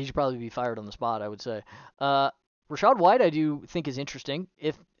 he should probably be fired on the spot, I would say. Rachaad White, I do think, is interesting.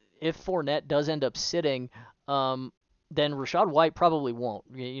 If Fournette does end up sitting, then Rachaad White probably won't.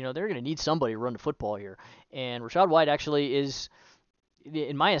 They're going to need somebody to run the football here. And Rachaad White actually is,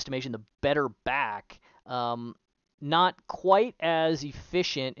 in my estimation, the better back. Not quite as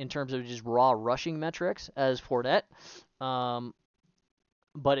efficient in terms of just raw rushing metrics as Fournette.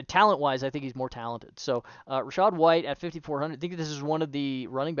 But talent-wise, I think he's more talented. So Rachaad White at 5,400, I think this is one of the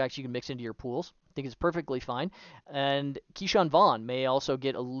running backs you can mix into your pools. I think it's perfectly fine. And Keyshawn Vaughn may also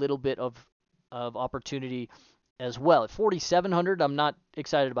get a little bit of opportunity as well. At 4,700, I'm not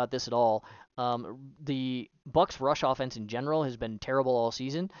excited about this at all. The Bucs rush offense in general has been terrible all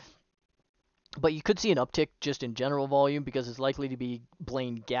season. But you could see an uptick just in general volume because it's likely to be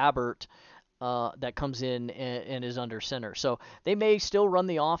Blaine Gabbert that comes in and is under center. So they may still run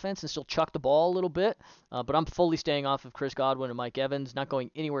the offense and still chuck the ball a little bit, but I'm fully staying off of Chris Godwin and Mike Evans, not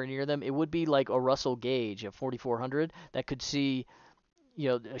going anywhere near them. It would be like a Russell Gage at 4,400 that could see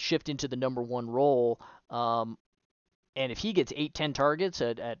a shift into the number 1 role. And if he gets 8-10 targets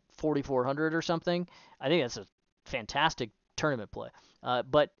at 4,400 or something, I think that's a fantastic tournament play.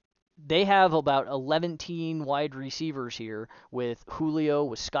 But they have about 11 wide receivers here with Julio,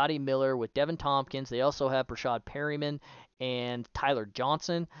 with Scotty Miller, with Devin Tompkins. They also have Brashad Perryman and Tyler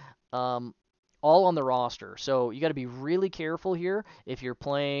Johnson, all on the roster. So you got to be really careful here if you're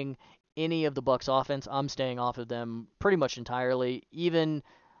playing any of the Bucs offense. I'm staying off of them pretty much entirely, even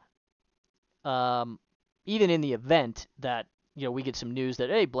in the event that we get some news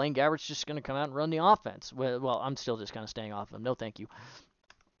that, hey, Blaine Gabbert's just going to come out and run the offense. Well, I'm still just kind of staying off of them. No, thank you.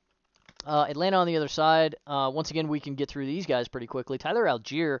 Atlanta on the other side, once again, we can get through these guys pretty quickly. Tyler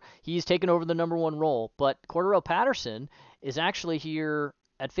Algier, he's taken over the number 1 role, but Cordarrelle Patterson is actually here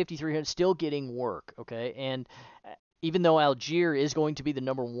at 5,300, still getting work, okay? And even though Algier is going to be the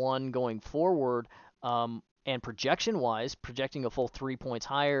number 1 going forward, and projection-wise, projecting a full 3 points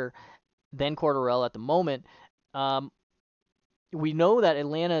higher than Cordarrelle at the moment, we know that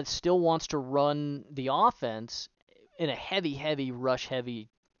Atlanta still wants to run the offense in a heavy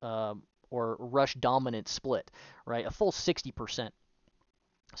rush-heavy or rush-dominant split, right? A full 60%.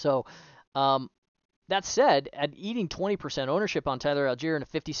 So that said, at eating 20% ownership on Tyler Algier and a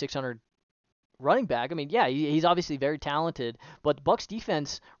 5,600 running back, I mean, yeah, he's obviously very talented, but the Bucs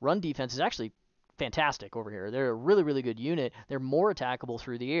defense, run defense, is actually fantastic over here. They're a really, really good unit. They're more attackable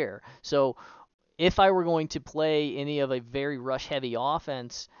through the air. So if I were going to play any of a very rush-heavy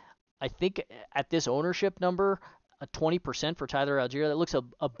offense, I think at this ownership number, a 20% for Tyler Algier, that looks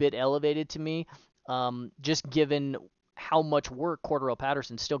a bit elevated to me, just given how much work Cordarrelle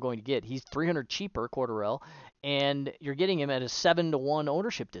Patterson's still going to get. He's 300 cheaper, Cordarrelle, and you're getting him at a 7-to-1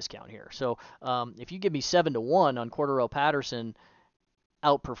 ownership discount here. So if you give me 7-to-1 on Cordarrelle Patterson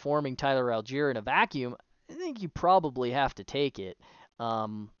outperforming Tyler Algier in a vacuum, I think you probably have to take it.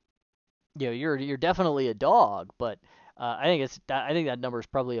 You're definitely a dog, but I think that number is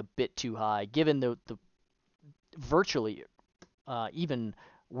probably a bit too high, given the virtually even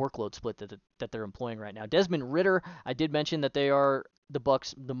workload split that they're employing right now. Desmond Ridder, I did mention that they are the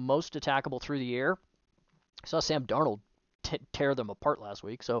Bucs the most attackable through the air. I saw Sam Darnold tear them apart last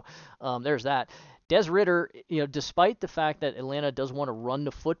week, so there's that. Des Ridder, despite the fact that Atlanta does want to run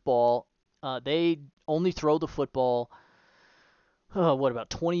the football, they only throw the football what about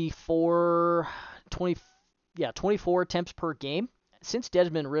 24, 20, yeah, 24 attempts per game. Since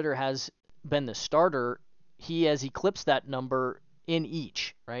Desmond Ritter has been the starter, he has eclipsed that number in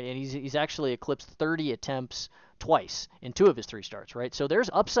each, right? And he's actually eclipsed 30 attempts twice in two of his three starts, right? So there's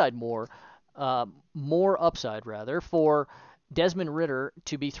upside more upside rather for Desmond Ritter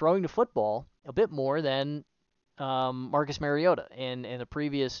to be throwing the football a bit more than Marcus Mariota and the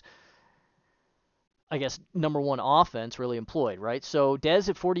previous, I guess, number one offense really employed, right? So Dez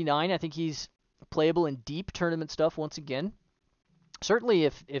at 49, I think he's playable in deep tournament stuff once again. Certainly,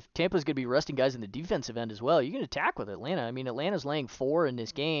 if Tampa's going to be resting guys in the defensive end as well, you can attack with Atlanta. I mean, Atlanta's laying 4 in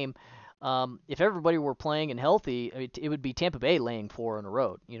this game. If everybody were playing and healthy, I mean, it would be Tampa Bay laying 4 on the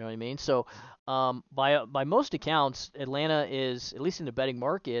road. You know what I mean? So, by most accounts, Atlanta is, at least in the betting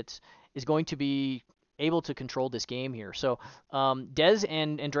markets, is going to be able to control this game here. So, Dez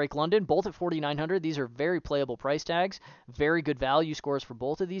and Drake London, both at 4,900. These are very playable price tags. Very good value scores for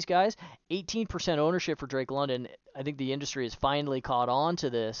both of these guys. 18% ownership for Drake London. I think the industry has finally caught on to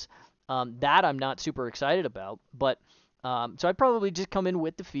this. That I'm not super excited about, but so I'd probably just come in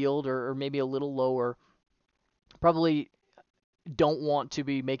with the field or maybe a little lower. Probably don't want to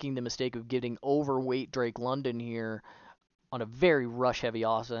be making the mistake of getting overweight Drake London here on a very rush-heavy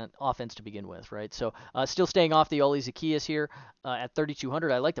offense to begin with, right? So still staying off the Oli Zaccheaus here at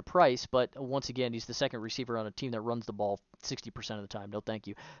 3,200. I like the price, but once again, he's the second receiver on a team that runs the ball 60% of the time. No, thank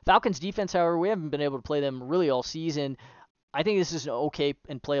you. Falcons defense, however, we haven't been able to play them really all season. I think this is an okay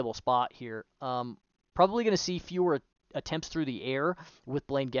and playable spot here. Probably going to see fewer attempts through the air with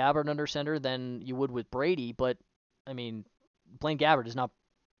Blaine Gabbert under center than you would with Brady, but I mean, Blaine Gabbert is not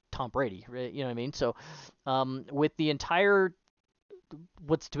Tom Brady, right? You know what I mean? So, with the entire,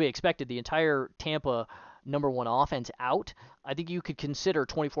 what's to be expected, the entire Tampa number one offense out, I think you could consider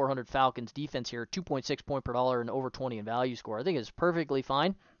 2,400 Falcons defense here, 2.6 point per dollar and over 20 in value score. I think it's perfectly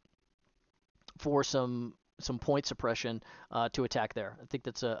fine for some point suppression to attack there. I think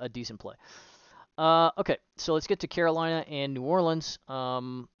that's a decent play. Okay, so let's get to Carolina and New Orleans.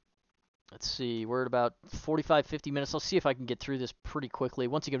 Let's see, we're at about 45, 50 minutes. I'll see if I can get through this pretty quickly.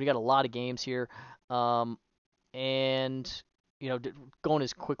 Once again, we got a lot of games here, and going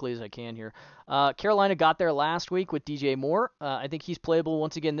as quickly as I can here. Carolina got there last week with DJ Moore. I think he's playable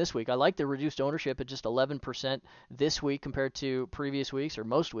once again this week. I like the reduced ownership at just 11% this week compared to previous weeks or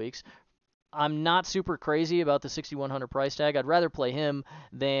most weeks. I'm not super crazy about the 6,100 price tag. I'd rather play him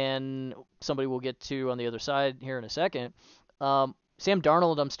than somebody we'll get to on the other side here in a second. Sam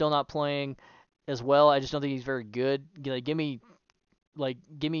Darnold, I'm still not playing as well. I just don't think he's very good. Give me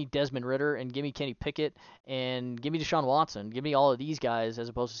Desmond Ritter and give me Kenny Pickett and give me Deshaun Watson. Give me all of these guys as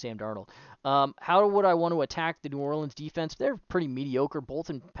opposed to Sam Darnold. How would I want to attack the New Orleans defense? They're pretty mediocre,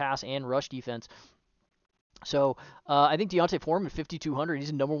 both in pass and rush defense. So I think D'Onta Foreman, 5,200, he's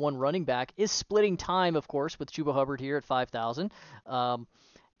a number one running back, is splitting time, of course, with Chuba Hubbard here at 5,000.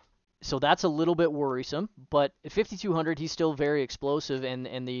 So that's a little bit worrisome, but at 5,200, he's still very explosive,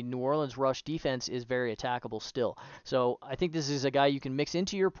 and the New Orleans rush defense is very attackable still. So I think this is a guy you can mix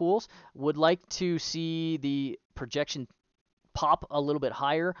into your pools. Would like to see the projection pop a little bit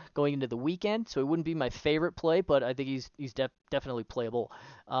higher going into the weekend, so it wouldn't be my favorite play, but I think he's definitely playable.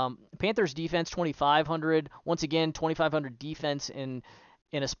 Panthers defense, 2,500. Once again, 2,500 defense in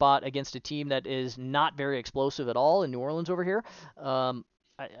a spot against a team that is not very explosive at all in New Orleans over here.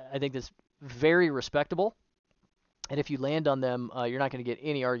 I think that's very respectable. And if you land on them, you're not going to get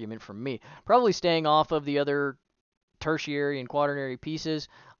any argument from me. Probably staying off of the other tertiary and quaternary pieces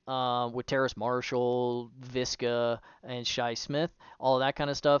with Terrace Marshall, Visca, and Shi Smith, all of that kind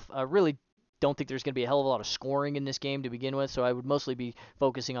of stuff. I really don't think there's going to be a hell of a lot of scoring in this game to begin with, so I would mostly be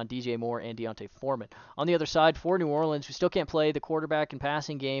focusing on DJ Moore and D'Onta Foreman. On the other side, for New Orleans, we still can't play the quarterback and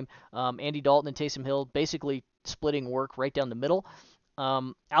passing game. Andy Dalton and Taysom Hill basically splitting work right down the middle.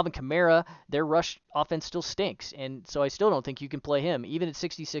 Alvin Kamara, their rush offense still stinks, and so I still don't think you can play him. Even at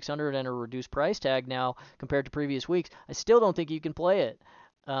 6,600 and a reduced price tag now compared to previous weeks, I still don't think you can play it.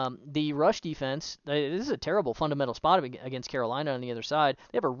 The rush defense, this is a terrible fundamental spot against Carolina on the other side.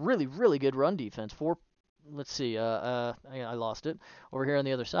 They have a really, really good run defense. Let's see, I lost it. Over here on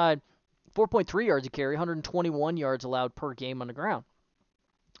the other side, 4.3 yards a carry, 121 yards allowed per game on the ground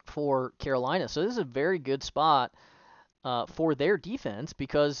for Carolina. So this is a very good spot for their defense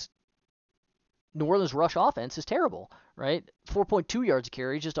because New Orleans' rush offense is terrible, right? 4.2 yards a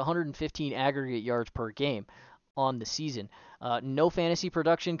carry, just 115 aggregate yards per game on the season. No fantasy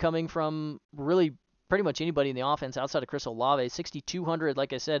production coming from really pretty much anybody in the offense outside of Chris Olave. 6,200,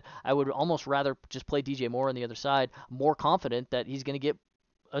 like I said, I would almost rather just play DJ Moore on the other side, more confident that he's going to get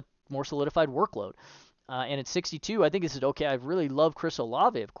a more solidified workload. And at 62, I think this is okay. I really love Chris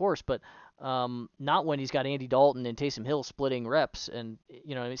Olave, of course, but not when he's got Andy Dalton and Taysom Hill splitting reps. And,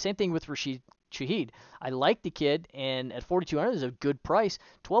 same thing with Rashid Shaheed. I like the kid, and at 4,200 is a good price.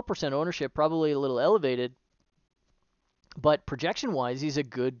 12% ownership, probably a little elevated, but projection-wise, he's a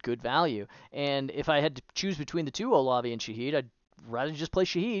good value. And if I had to choose between the two, Olave and Shaheed, I'd rather just play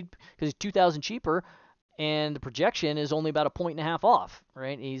Shaheed because he's 2,000 cheaper, and the projection is only about a point and a half off,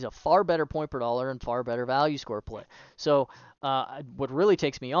 right? He's a far better point per dollar and far better value score play. So what really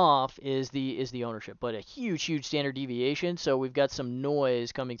takes me off is the ownership, but a huge standard deviation. So we've got some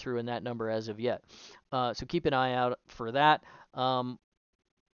noise coming through in that number as of yet. So keep an eye out for that.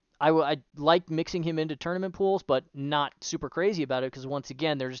 I like mixing him into tournament pools, but not super crazy about it because once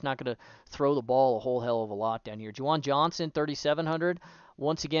again, they're just not going to throw the ball a whole hell of a lot down here. Juwan Johnson, 3,700.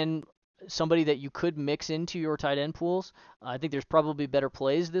 Once again, somebody that you could mix into your tight end pools. I think there's probably better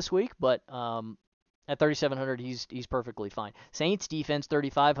plays this week, but at 3,700, he's perfectly fine. Saints defense,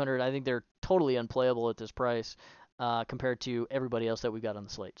 3,500. I think they're totally unplayable at this price compared to everybody else that we've got on the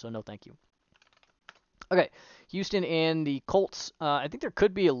slate. So no, thank you. Okay, Houston and the Colts. I think there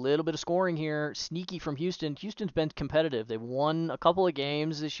could be a little bit of scoring here. Sneaky from Houston. Houston's been competitive. They've won a couple of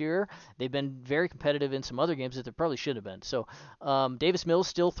games this year. They've been very competitive in some other games that they probably should have been. So Davis Mills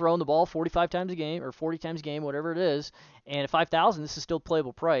still throwing the ball 45 times a game or 40 times a game, whatever it is. And at 5,000, this is still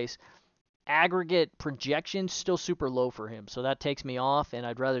playable price. Aggregate projection still super low for him, so that takes me off, and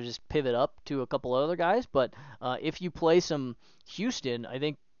I'd rather just pivot up to a couple other guys. But if you play some Houston, I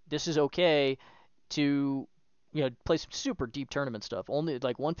think this is okay to play some super deep tournament stuff. Only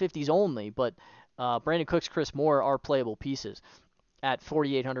like 150s only, but Brandon Cooks, Chris Moore are playable pieces at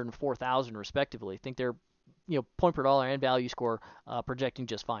 4,800 and 4,000 respectively. I think they're point per dollar and value score projecting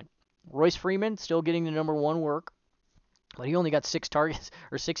just fine. Royce Freeman still getting the number one work, but he only got 6 targets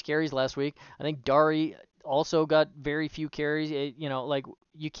or 6 carries last week. I think Dari also got very few carries.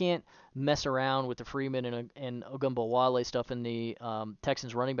 You can't mess around with the Freeman and Ogunbowale stuff in the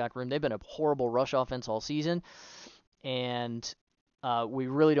Texans running back room. They've been a horrible rush offense all season, and we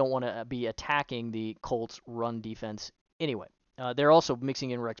really don't want to be attacking the Colts run defense anyway. They're also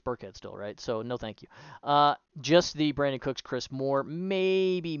mixing in Rex Burkhead still, right? So no thank you. Just the Brandon Cooks, Chris Moore,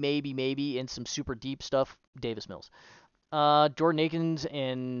 maybe in some super deep stuff, Davis Mills. Jordan Akins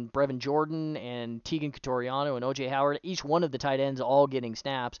and Brevin Jordan and Tegan Catoriano and O.J. Howard, each one of the tight ends all getting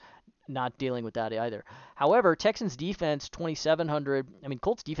snaps, not dealing with that either. However, Texans defense, 2,700. I mean,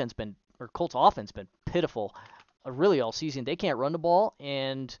 Colts offense been pitiful really all season. They can't run the ball,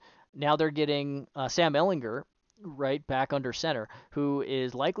 and now they're getting Sam Ehlinger right back under center, who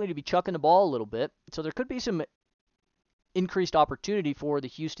is likely to be chucking the ball a little bit. So there could be some increased opportunity for the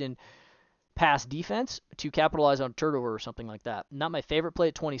Houston pass defense to capitalize on a turnover or something like that. Not my favorite play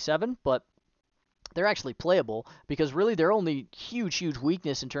at 27, but they're actually playable because really their only huge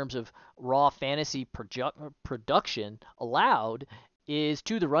weakness in terms of raw fantasy production allowed is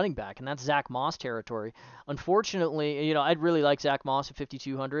to the running back, and that's Zach Moss territory. Unfortunately, I'd really like Zach Moss at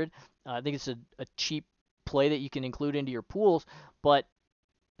 5,200. I think it's a cheap play that you can include into your pools, but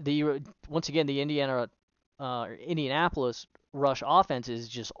once again, the Indianapolis rush offense is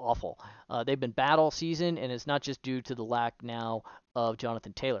just awful. They've been bad all season, and it's not just due to the lack now of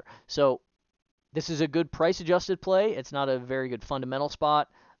Jonathan Taylor. So this is a good price-adjusted play. It's not a very good fundamental spot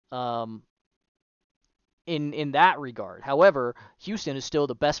in that regard. However, Houston is still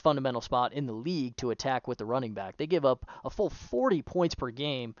the best fundamental spot in the league to attack with the running back. They give up a full 40 points per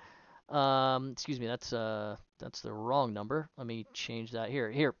game. Excuse me, that's the wrong number. Let me change that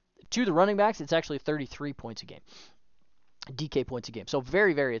here. To the running backs, it's actually 33 points a game. DK points a game. So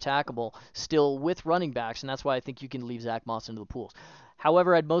very attackable still with running backs, and that's why I think you can leave Zach Moss into the pools.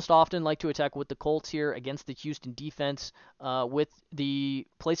 However, I'd most often like to attack with the Colts here against the Houston defense with the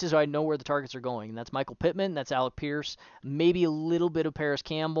places I know where the targets are going. And that's Michael Pittman, that's Alec Pierce, maybe a little bit of Paris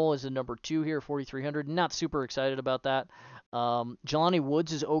Campbell is the number 2 here, 4,300. Not super excited about that. Jelani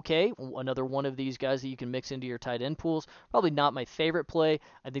Woods is okay. Another one of these guys that you can mix into your tight end pools. Probably not my favorite play.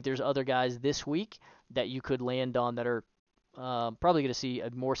 I think there's other guys this week that you could land on that are probably going to see a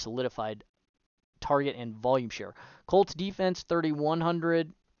more solidified target and volume share. Colts defense,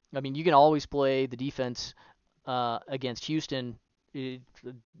 3,100. I mean, you can always play the defense against Houston. It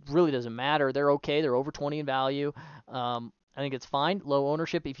really doesn't matter. They're okay. They're over 20 in value. I think it's fine. Low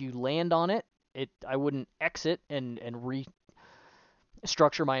ownership. If you land on it, I wouldn't exit and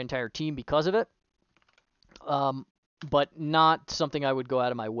restructure my entire team because of it. But not something I would go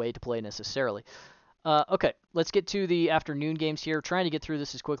out of my way to play necessarily. Okay, let's get to the afternoon games here. Trying to get through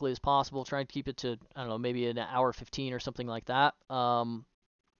this as quickly as possible. Trying to keep it to, I don't know, maybe an hour 15 or something like that.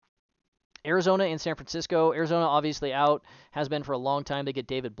 Arizona and San Francisco. Arizona obviously out, has been for a long time. They get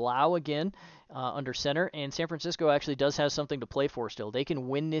David Blau again under center, and San Francisco actually does have something to play for still. They can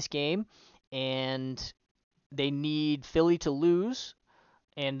win this game, and they need Philly to lose,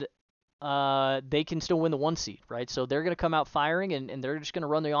 and they can still win the 1 seed, right? So they're going to come out firing, and they're just going to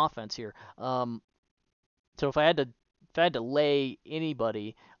run the offense here. So if I had to lay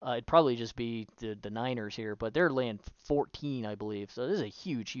anybody, it'd probably just be the Niners here, but they're laying 14, I believe. So this is a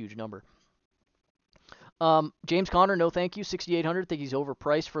huge, huge number. James Conner, no thank you, 6,800. Think he's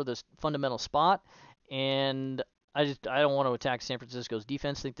overpriced for this fundamental spot, and I don't want to attack San Francisco's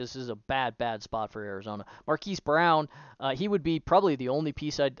defense. Think this is a bad spot for Arizona. Marquise Brown, he would be probably the only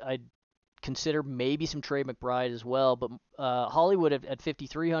piece I'd consider. Maybe some Trey McBride as well, but Hollywood at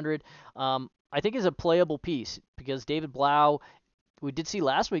 5,300. I think is a playable piece because David Blau, we did see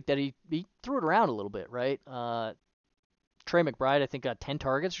last week that he threw it around a little bit, right? Trey McBride, I think, got 10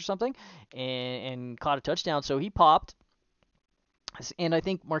 targets or something and caught a touchdown, so he popped. And I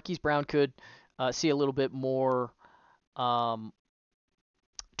think Marquise Brown could see a little bit more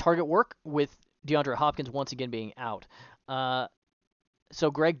target work with DeAndre Hopkins once again being out. So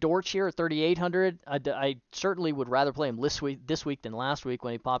Greg Dortch here at 3,800. I certainly would rather play him this week than last week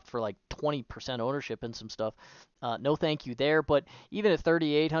when he popped for like 20% ownership and some stuff. No thank you there. But even at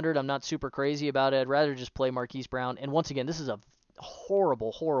 3,800, I'm not super crazy about it. I'd rather just play Marquise Brown. And once again, this is a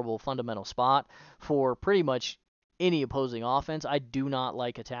horrible fundamental spot for pretty much any opposing offense. I do not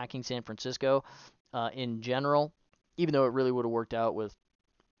like attacking San Francisco in general, even though it really would have worked out with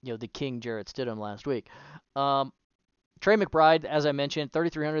the King Jarrett Stidham last week. Trey McBride, as I mentioned,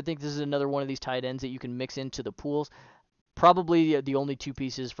 3,300. I think this is another one of these tight ends that you can mix into the pools. Probably the only two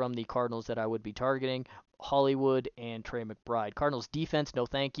pieces from the Cardinals that I would be targeting, Hollywood and Trey McBride. Cardinals defense, no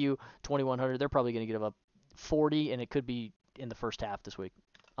thank you, 2,100. They're probably going to give up 40, and it could be in the first half this week.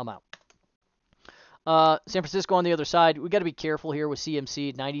 I'm out. San Francisco on the other side, we got to be careful here with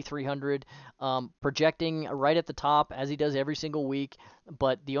CMC, 9,300, projecting right at the top as he does every single week,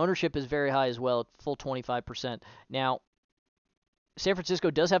 but the ownership is very high as well, full 25%. Now, San Francisco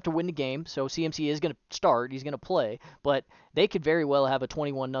does have to win the game, so CMC is going to start. He's going to play, but they could very well have a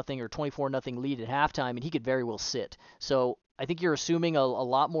 21-0 or 24-0 lead at halftime, and he could very well sit. So I think you're assuming a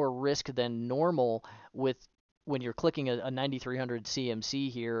lot more risk than normal with when you're clicking a 9,300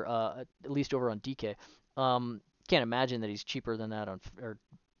 CMC here, at least over on DK. Can't imagine that he's cheaper than that or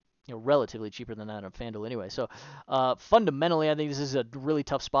relatively cheaper than that on FanDuel anyway. So fundamentally, I think this is a really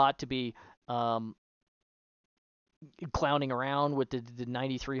tough spot to be clowning around with the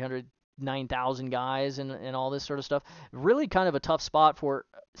 9,300, 9,000 guys and all this sort of stuff. Really kind of a tough spot for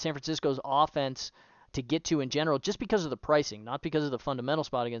San Francisco's offense to get to in general, just because of the pricing, not because of the fundamental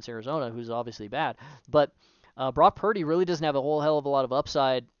spot against Arizona, who's obviously bad. But Brock Purdy really doesn't have a whole hell of a lot of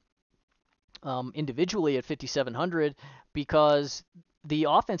upside individually at 5,700 because the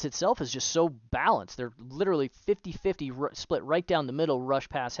offense itself is just so balanced. They're literally 50-50 split right down the middle, rush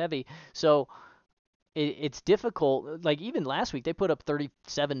pass heavy. So it's difficult. Like even last week, they put up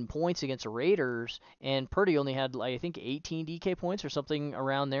 37 points against the Raiders, and Purdy only had, I think, 18 DK points or something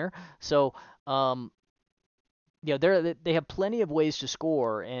around there. So, they have plenty of ways to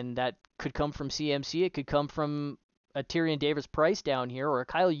score, and that could come from CMC. It could come from a Tyrion Davis-Price down here or a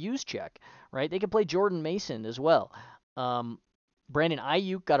Kyle Juszczyk, right? They could play Jordan Mason as well. Brandon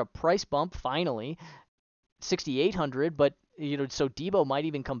Ayuk got a price bump finally, 6,800, but so Debo might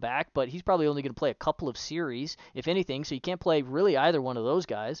even come back, but he's probably only going to play a couple of series, if anything, so you can't play really either one of those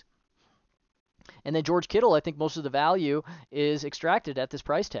guys. And then George Kittle, I think most of the value is extracted at this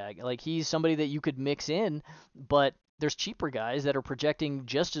price tag. Like he's somebody that you could mix in, but there's cheaper guys that are projecting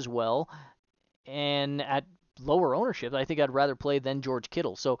just as well and at lower ownership. I think I'd rather play than George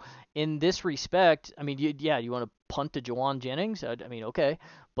Kittle. So in this respect, I mean, you want to punt to Jawan Jennings? I mean, okay,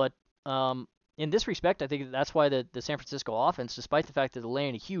 but in this respect, I think that's why the San Francisco offense, despite the fact that they're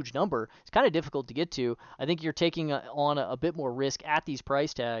laying a huge number, it's kind of difficult to get to. I think you're taking on a bit more risk at these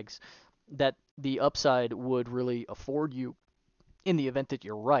price tags that the upside would really afford you in the event that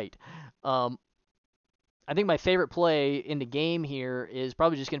you're right. I think my favorite play in the game here is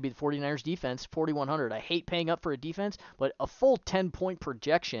probably just going to be the 49ers defense, 4,100. I hate paying up for a defense, but a full 10-point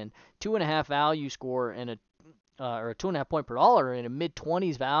projection, 2.5 value score, and or a 2.5 point per dollar and a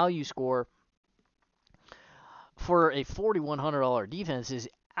mid-20s value score for a $4,100 defense is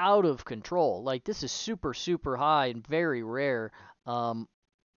out of control. Like, this is super, super high and very rare.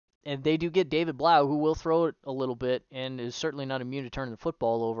 And they do get David Blau, who will throw it a little bit and is certainly not immune to turning the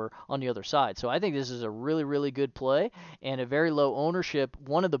football over on the other side. So I think this is a really, really good play and a very low ownership,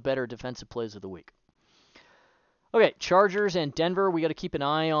 one of the better defensive plays of the week. Okay, Chargers and Denver. We got to keep an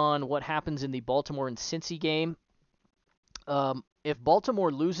eye on what happens in the Baltimore and Cincy game. If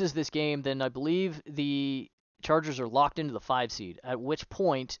Baltimore loses this game, then I believe the Chargers are locked into the 5 seed. At which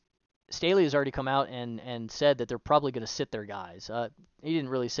point, Staley has already come out and said that they're probably going to sit their guys. He didn't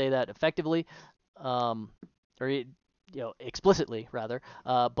really say that effectively, um, or he, explicitly rather,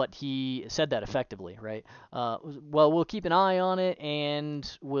 but he said that effectively, right? Well, we'll keep an eye on it and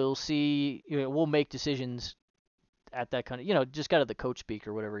we'll see. We'll make decisions at that kind of, just kind of the coach speak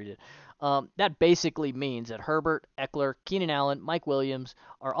or whatever he did. That basically means that Herbert, Eckler, Keenan Allen, Mike Williams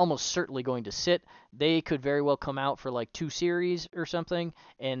are almost certainly going to sit. They could very well come out for like 2 series or something,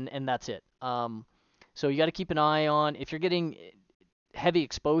 and that's it. So you got to keep an eye on if you're getting heavy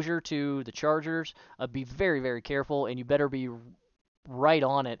exposure to the Chargers. Be very very careful, and you better be right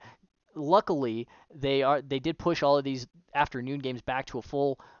on it. Luckily, they did push all of these afternoon games back to a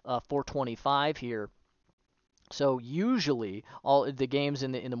full 425 here, so usually all the games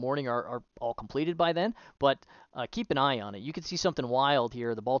in the morning are all completed by then, but keep an eye on it. You could see something wild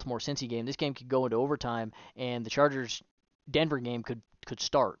here. The Baltimore Cincy game. This game could go into overtime, and the Chargers Denver game could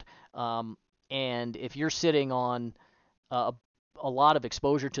start. And if you're sitting on uh, a lot of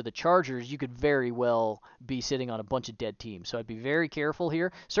exposure to the Chargers, you could very well be sitting on a bunch of dead teams. So I'd be very careful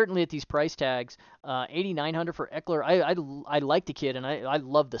here. Certainly at these price tags, 8,900 for Eckler. I like the kid, and I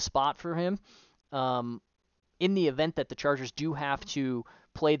love the spot for him. Um, in the event that the Chargers do have to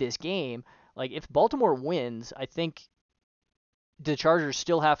play this game, like if Baltimore wins, I think the Chargers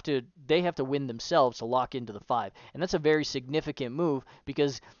still have to win themselves to lock into the 5. And that's a very significant move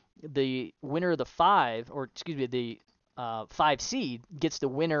because the winner of the 5, or excuse me, the 5 seed gets the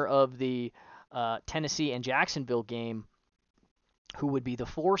winner of the Tennessee and Jacksonville game, who would be the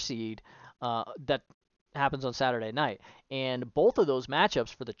 4 seed that happens on Saturday night. And both of those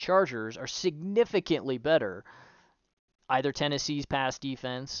matchups for the Chargers are significantly better, either Tennessee's pass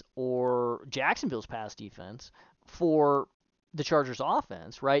defense or Jacksonville's pass defense, for the Chargers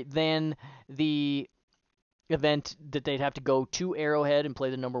offense, right? Than the event that they'd have to go to Arrowhead and play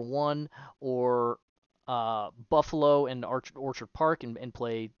the number 1, or Buffalo and Orchard Park and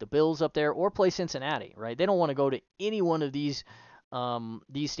play the Bills up there, or play Cincinnati, right? They don't want to go to any one of these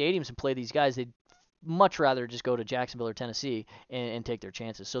stadiums and play these guys. They'd much rather just go to Jacksonville or Tennessee and take their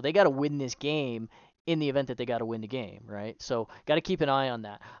chances. So they got to win this game in the event that they got to win the game, right? So got to keep an eye on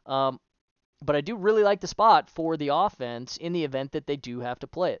that. But I do really like the spot for the offense in the event that they do have to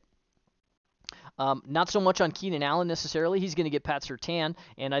play it. Not so much on Keenan Allen necessarily. He's going to get Pat Surtain,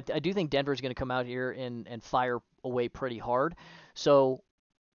 and I do think Denver's going to come out here and fire away pretty hard. So,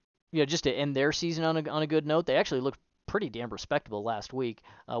 just to end their season on a good note, they actually looked pretty damn respectable last week.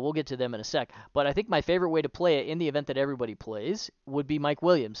 We'll get to them in a sec. But I think my favorite way to play it in the event that everybody plays would be Mike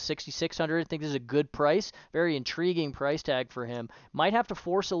Williams, 6,600. I think this is a good price, very intriguing price tag for him. Might have to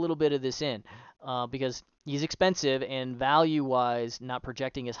force a little bit of this in because he's expensive, and value-wise, not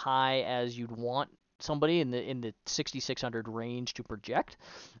projecting as high as you'd want somebody in the 6,600 range to project.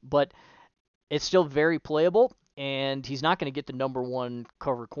 But it's still very playable, and he's not going to get the number 1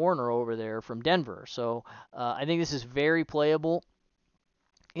 cover corner over there from Denver. So I think this is very playable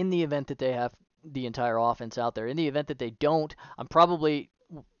in the event that they have the entire offense out there. In the event that they don't, I'm probably,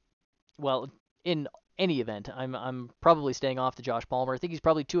 well, in any event, I'm probably staying off the Josh Palmer. I think he's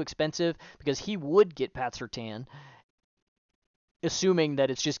probably too expensive because he would get Pat Surtain, assuming that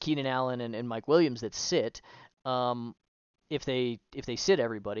it's just Keenan Allen and Mike Williams that sit. If they sit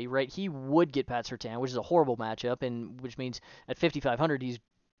everybody, right, he would get Pat Surtain, which is a horrible matchup, and which means at 5,500 he's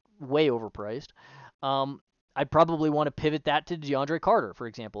way overpriced. I'd probably want to pivot that to DeAndre Carter, for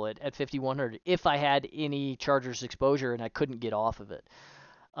example, at 5,100 if I had any Chargers exposure and I couldn't get off of it.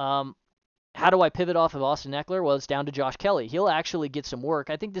 How do I pivot off of Austin Eckler? Well, it's down to Josh Kelly. He'll actually get some work.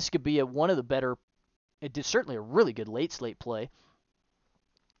 I think this could be one of the better, it is certainly a really good late slate play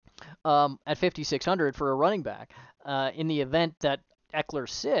at 5,600 for a running back. In the event that Eckler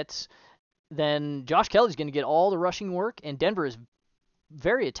sits, then Josh Kelly's going to get all the rushing work, and Denver is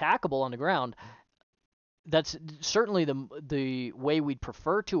very attackable on the ground. That's certainly the way we'd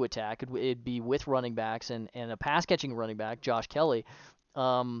prefer to attack. It'd be with running backs and a pass-catching running back, Josh Kelly.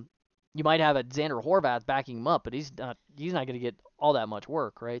 You might have a Xander Horvath backing him up, but he's not going to get all that much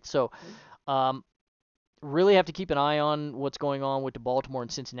work, right? So really have to keep an eye on what's going on with the Baltimore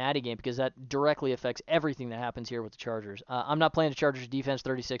and Cincinnati game because that directly affects everything that happens here with the Chargers. I'm not playing the Chargers defense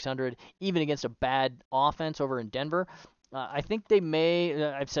 3,600, even against a bad offense over in Denver. I think they may,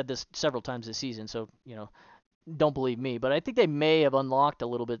 I've said this several times this season, so, don't believe me, but I think they may have unlocked a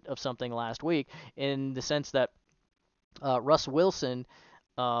little bit of something last week in the sense that Russ Wilson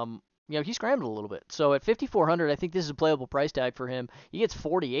he scrambled a little bit. So at 5,400, I think this is a playable price tag for him. He gets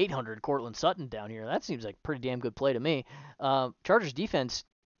 4,800 Cortland Sutton down here. That seems like a pretty damn good play to me. Chargers defense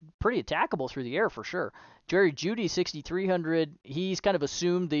pretty attackable through the air for sure. Jerry Jeudy 6,300. He's kind of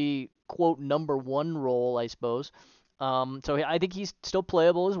assumed the quote number one role, I suppose. So I think he's still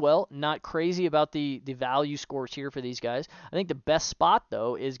playable as well. Not crazy about the value scores here for these guys. I think the best spot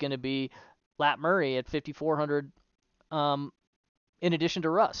though is going to be Lat Murray at 5,400. In addition to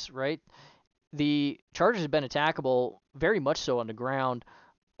Russ, right? The Chargers have been attackable very much so on the ground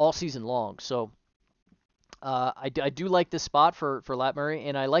all season long. So I do like this spot for Lat Murray,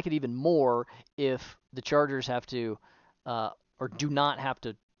 and I like it even more if the Chargers have to or do not have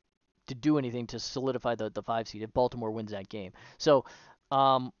to do anything to solidify the 5 seed if Baltimore wins that game. So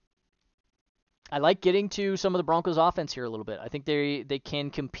I like getting to some of the Broncos offense here a little bit. I think they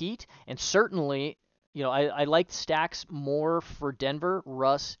can compete, and certainly, I like stacks more for Denver.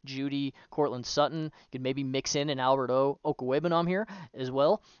 Russ, Jeudy, Cortland Sutton. You could maybe mix in an Albert Okwuegbunam here as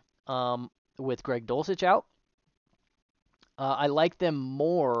well, with Greg Dulcich out. I like them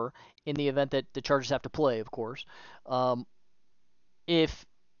more in the event that the Chargers have to play, of course.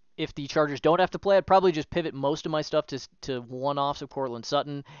 If the Chargers don't have to play, I'd probably just pivot most of my stuff to one-offs of Cortland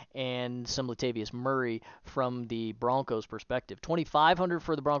Sutton and some Latavius Murray from the Broncos' perspective. 2,500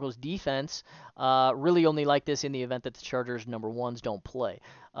 for the Broncos' defense. Really only like this in the event that the Chargers' number ones don't play.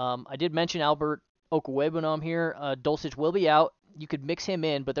 I did mention Albert Okwuegbunam here. Dulcich will be out. You could mix him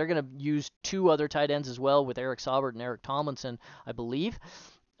in, but they're going to use 2 other tight ends as well with Eric Saubert and Eric Tomlinson, I believe.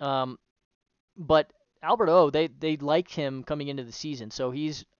 But Albert O, they like him coming into the season, so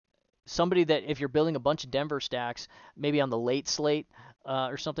he's somebody that if you're building a bunch of Denver stacks, maybe on the late slate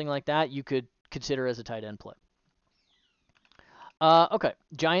or something like that, you could consider as a tight end play. Okay,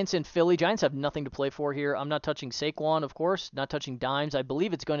 Giants and Philly. Giants have nothing to play for here. I'm not touching Saquon, of course, not touching dimes. I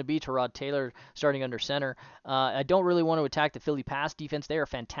believe it's going to be Tyrod Taylor starting under center. I don't really want to attack the Philly pass defense. They are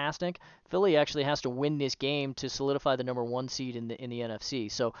fantastic. Philly actually has to win this game to solidify the number 1 seed in the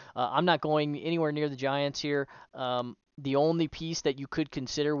NFC. So I'm not going anywhere near the Giants here. The only piece that you could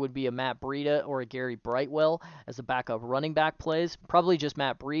consider would be a Matt Breida or a Gary Brightwell as a backup running back plays. Probably just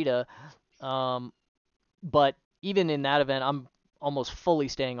Matt Breida. But even in that event, I'm almost fully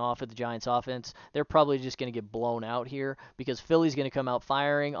staying off of the Giants offense. They're probably just going to get blown out here because Philly's going to come out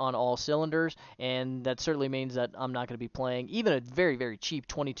firing on all cylinders, and that certainly means that I'm not going to be playing even a very, very cheap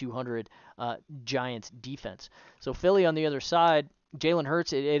 2,200 Giants defense. So Philly on the other side, Jalen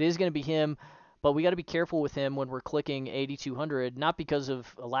Hurts, it is going to be him, but we got to be careful with him when we're clicking 8,200, not because of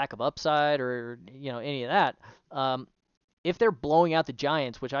a lack of upside or any of that. If they're blowing out the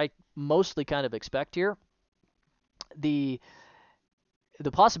Giants, which I mostly kind of expect here, the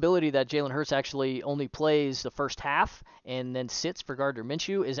possibility that Jalen Hurts actually only plays the first half and then sits for Gardner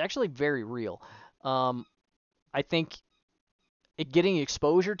Minshew is actually very real. I think getting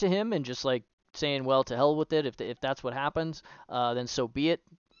exposure to him and just like saying, well, to hell with it, if that's what happens, then so be it.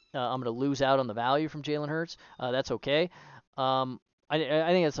 I'm going to lose out on the value from Jalen Hurts. That's okay. I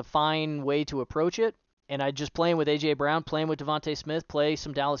think that's a fine way to approach it. And I just playing with A.J. Brown, playing with Devontae Smith, play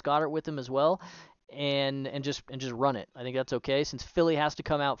some Dallas Goedert with him as well. And just run it. I think that's okay since Philly has to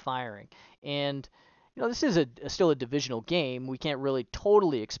come out firing. And this is still a divisional game. We can't really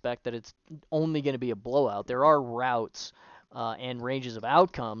totally expect that it's only going to be a blowout. There are routes and ranges of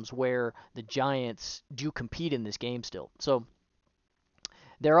outcomes where the Giants do compete in this game still. So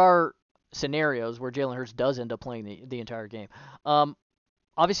there are scenarios where Jalen Hurts does end up playing the entire game.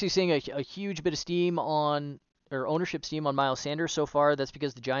 Obviously seeing a huge bit of steam on or ownership steam on Miles Sanders so far. That's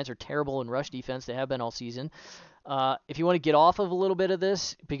because the Giants are terrible in rush defense. They have been all season. If you want to get off of a little bit of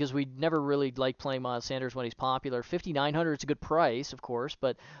this, because we never really like playing Miles Sanders when he's popular, 5,900 is a good price, of course,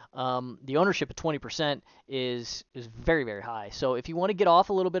 but the ownership at 20% is very, very high. So if you want to get off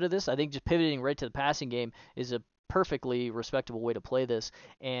a little bit of this, I think just pivoting right to the passing game is a perfectly respectable way to play this.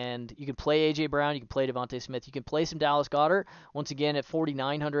 And you can play A.J. Brown, you can play Devontae Smith, you can play some Dallas Goedert. Once again, at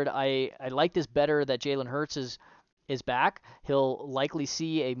 4,900, I like this better that Jalen Hurts is back. He'll likely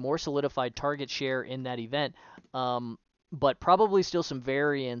see a more solidified target share in that event, but probably still some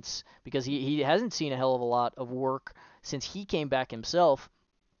variance because he hasn't seen a hell of a lot of work since he came back himself.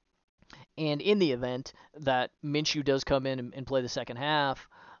 And in the event that Minshew does come in and play the second half,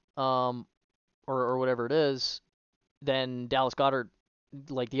 or whatever it is, then Dallas Goedert,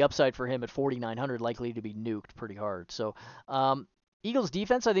 like the upside for him at 4,900, likely to be nuked pretty hard. So Eagles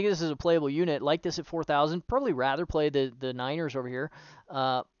defense, I think this is a playable unit. Like this at 4,000. Probably rather play the Niners over here.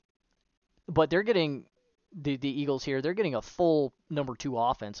 But they're getting the Eagles here. They're getting a full number 2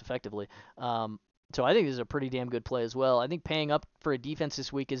 offense effectively. So I think this is a pretty damn good play as well. I think paying up for a defense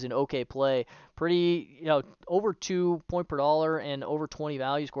this week is an okay play. Pretty, over 2 point per dollar and over 20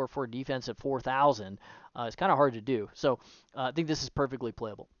 value score for a defense at 4,000. It's kind of hard to do. So I think this is perfectly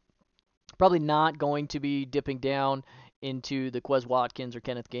playable. Probably not going to be dipping down into the Quez Watkins or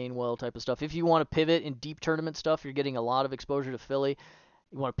Kenneth Gainwell type of stuff. If you want to pivot in deep tournament stuff, you're getting a lot of exposure to Philly.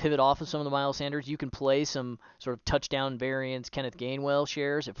 You want to pivot off of some of the Miles Sanders, you can play some sort of touchdown variants Kenneth Gainwell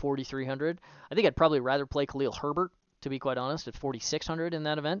shares at 4,300. I think I'd probably rather play Khalil Herbert, to be quite honest, at 4,600 in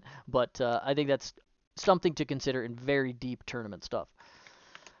that event. But I think that's something to consider in very deep tournament stuff.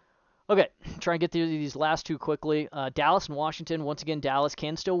 Okay, try and get through these last two quickly. Dallas and Washington. Once again, Dallas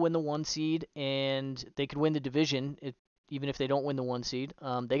can still win the 1 seed, and they could win the division even if they don't win the 1 seed.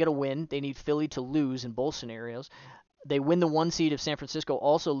 They got to win. They need Philly to lose in both scenarios. They win the 1 seed if San Francisco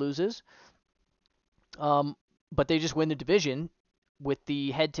also loses. But they just win the division with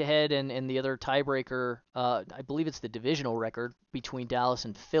the head-to-head and the other tiebreaker. I believe it's the divisional record between Dallas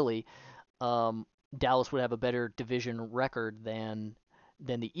and Philly. Dallas would have a better division record than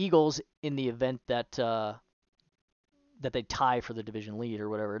the Eagles in the event that they tie for the division lead or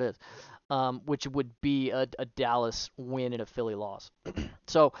whatever it is, which would be a Dallas win and a Philly loss.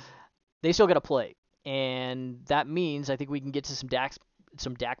 So they still got to play. And that means I think we can get to some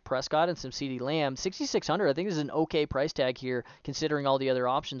Dak Prescott and some CeeDee Lamb. 6,600, I think, is an okay price tag here, considering all the other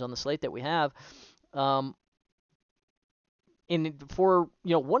options on the slate that we have. And for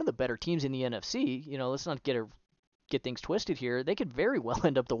one of the better teams in the NFC, let's not get things twisted here. They could very well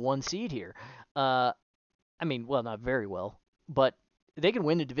end up the 1 seed here. Well, not very well, but they can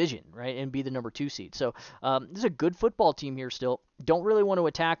win the division, right, and be the number 2 seed. So this is a good football team here still. Don't really want to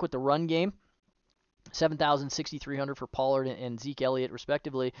attack with the run game. 7,000, 6,300 for Pollard and Zeke Elliott,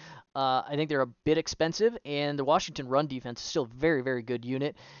 respectively. I think they're a bit expensive, and the Washington run defense is still a very, very good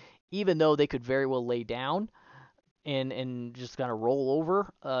unit, even though they could very well lay down and just kind of roll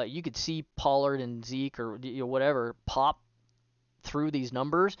over. You could see Pollard and Zeke or whatever pop through these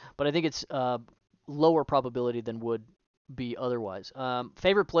numbers, but I think it's lower probability than would be otherwise.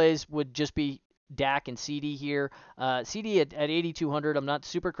 Favorite plays would just be Dak and CeeDee here. CeeDee at 8,200, I'm not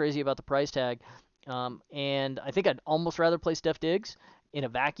super crazy about the price tag. And I think I'd almost rather play Steph Diggs in a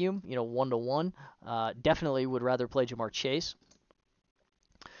vacuum, 1-to-1. Definitely would rather play Jamar Chase.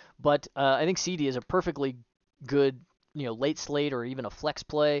 But I think CeeDee is a perfectly good, late slate or even a flex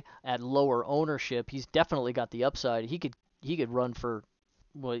play at lower ownership. He's definitely got the upside. He could run for,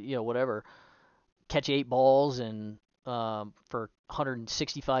 whatever, catch 8 balls and for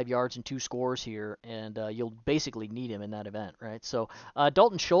 165 yards and 2 scores here, and you'll basically need him in that event, right? So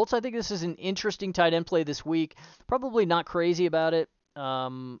Dalton Schultz, I think this is an interesting tight end play this week. Probably not crazy about it.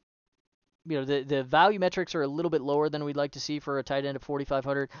 The value metrics are a little bit lower than we'd like to see for a tight end at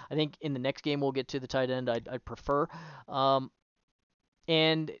 4,500. I think in the next game we'll get to the tight end I'd prefer.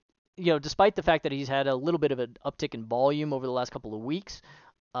 And despite the fact that he's had a little bit of an uptick in volume over the last couple of weeks,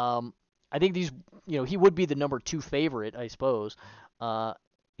 I think these, he would be the number 2 favorite, I suppose,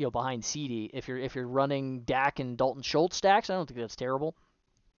 behind CeeDee. If you're running Dak and Dalton Schultz stacks, I don't think that's terrible.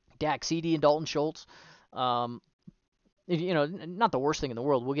 Dak, CeeDee, and Dalton Schultz, not the worst thing in the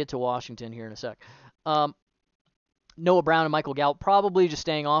world. We'll get to Washington here in a sec. Noah Brown and Michael Gallup, probably just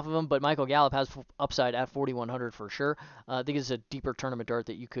staying off of him, but Michael Gallup has upside at 4,100 for sure. I think it's a deeper tournament dart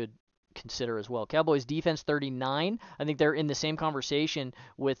that you could consider as well. Cowboys defense 39. I think they're in the same conversation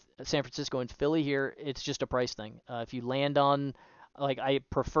with San Francisco and Philly here. It's just a price thing. If you land on, I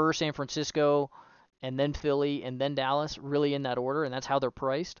prefer San Francisco and then Philly and then Dallas, really in that order, and that's how they're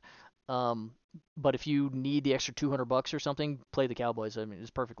priced. But if you need the extra $200 or something, play the Cowboys.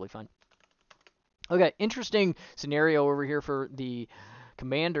 It's perfectly fine. Okay, interesting scenario over here for the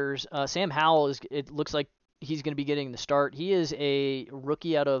Commanders. Sam Howell it looks like he's going to be getting the start. He is a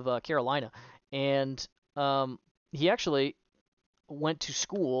rookie out of Carolina, and he actually went to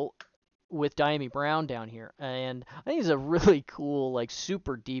school with Dyami Brown down here, and I think it's a really cool,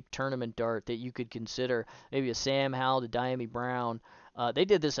 super deep tournament dart that you could consider. Maybe a Sam Howell to Dyami Brown. They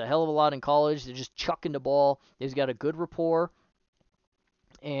did this a hell of a lot in college. They're just chucking the ball. They've got a good rapport,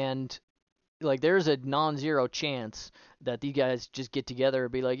 and there's a non-zero chance that these guys just get together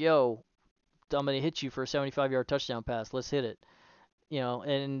and be like, yo, I'm going to hit you for a 75-yard touchdown pass. Let's hit it.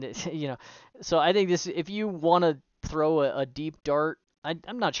 So I think this, if you want to throw a deep dart,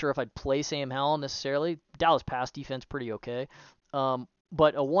 I'm not sure if I'd play Sam Howell necessarily. Dallas pass defense pretty okay.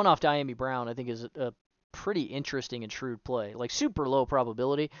 But a one-off Dyami Brown, I think, is a pretty interesting and shrewd play. Super low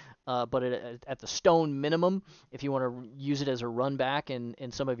probability, but at the stone minimum, if you want to use it as a run back in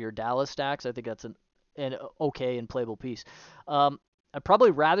some of your Dallas stacks, I think that's an okay and playable piece. I'd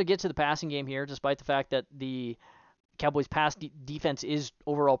probably rather get to the passing game here, despite the fact that the Cowboys' pass defense is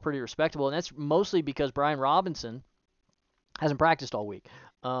overall pretty respectable, and that's mostly because Brian Robinson hasn't practiced all week.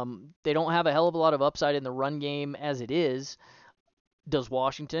 They don't have a hell of a lot of upside in the run game as it is, does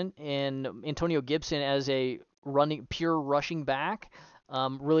Washington, and Antonio Gibson as a pure rushing back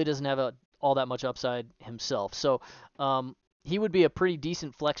really doesn't have all that much upside himself. So he would be a pretty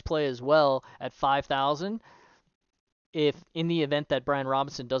decent flex play as well at 5,000 if in the event that Brian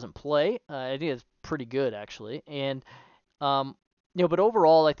Robinson doesn't play. I think it's pretty good actually, and but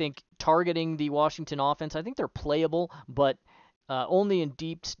overall, I think targeting the Washington offense, I think they're playable, but only in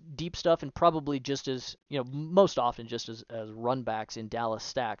deep stuff, and probably just as most often just as run backs in Dallas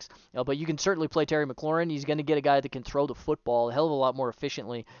stacks. But you can certainly play Terry McLaurin. He's going to get a guy that can throw the football a hell of a lot more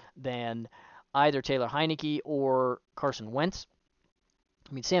efficiently than either Taylor Heinicke or Carson Wentz.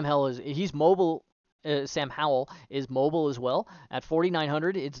 I mean, he's mobile. Sam Howell is mobile as well at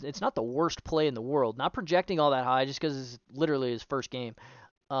 4,900. It's not the worst play in the world. Not projecting all that high just because it's literally his first game.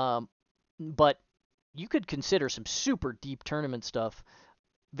 But you could consider some super deep tournament stuff.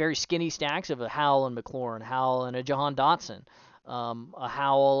 Very skinny stacks of a Howell and McLaurin, Howell and a Jahan Dotson, a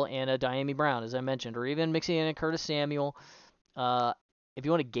Howell and a Diami Brown, as I mentioned, or even mixing in a Curtis Samuel. If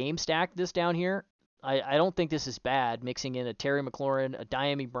you want to game stack this down here, I don't think this is bad, mixing in a Terry McLaurin, a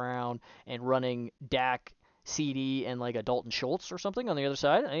Diami Brown, and running Dak, CD, and like a Dalton Schultz or something on the other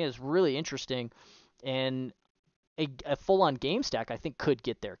side. I think it's really interesting, and a full-on game stack I think could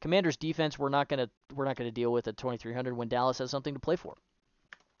get there. Commanders defense we're not gonna deal with at 2,300 when Dallas has something to play for.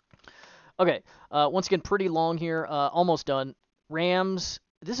 Okay, once again pretty long here, almost done. Rams.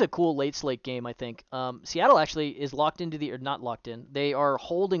 This is a cool late slate game, I think. Seattle actually is locked into or not locked in. They are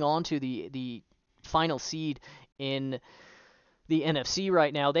holding on to the final seed in the NFC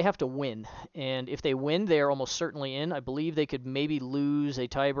right now. They have to win, and if they win, they are almost certainly in. I believe they could maybe lose a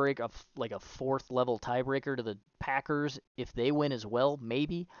tiebreak, like a fourth level tiebreaker to the Packers if they win as well,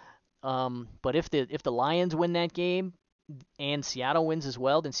 maybe. But if the Lions win that game and Seattle wins as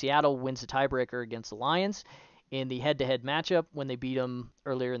well, then Seattle wins the tiebreaker against the Lions in the head-to-head matchup when they beat them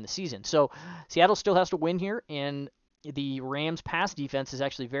earlier in the season. So Seattle still has to win here, and the Rams' pass defense is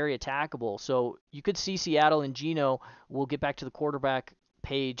actually very attackable. So you could see Seattle and Geno. We'll get back to the quarterback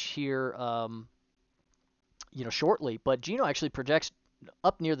page here, shortly. But Geno actually projects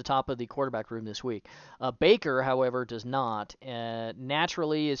up near the top of the quarterback room this week. Baker, however, does not.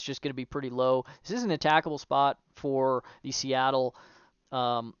 Naturally, it's just going to be pretty low. This is an attackable spot for the Seattle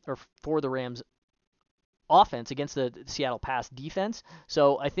or for the Rams offense against the Seattle pass defense.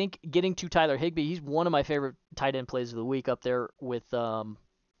 So I think getting to Tyler Higbee, he's one of my favorite tight end plays of the week, up there with Pat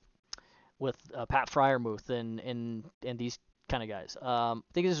Freiermuth and these kind of guys. I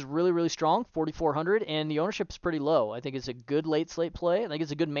think this is really, really strong, 4,400, and the ownership is pretty low. I think it's a good late slate play. I think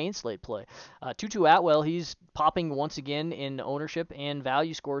it's a good main slate play. Tutu Atwell, he's popping once again in ownership and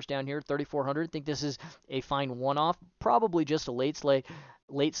value scores down here, 3,400. I think this is a fine one-off, probably just a late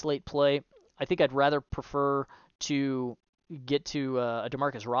slate play. I think I'd rather prefer to get to a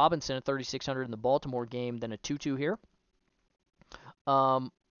Demarcus Robinson at 3,600 in the Baltimore game than a Tutu here.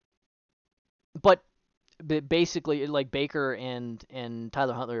 But basically, like Baker and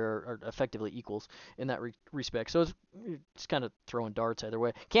Tyler Huntley are effectively equals in that respect. So it's kind of throwing darts either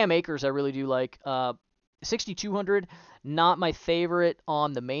way. Cam Akers I really do like. 6,200, not my favorite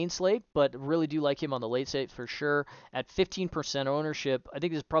on the main slate, but really do like him on the late slate for sure. At 15% ownership, I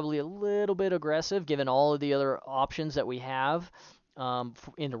think this is probably a little bit aggressive given all of the other options that we have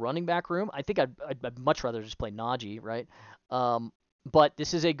in the running back room. I think I'd much rather just play Najee, right? But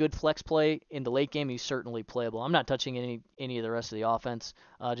this is a good flex play in the late game. He's certainly playable. I'm not touching any of the rest of the offense.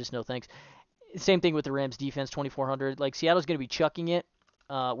 Just no thanks. Same thing with the Rams defense, 2,400. Like Seattle's going to be chucking it,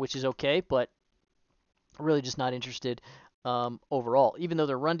 which is okay, but really just not interested overall. Even though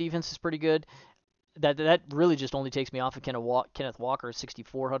their run defense is pretty good, that really just only takes me off of Kenneth Walker at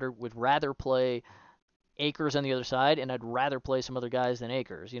 6,400. Would rather play Akers on the other side, and I'd rather play some other guys than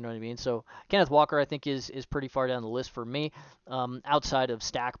Akers. You know what I mean? So Kenneth Walker, I think, is pretty far down the list for me outside of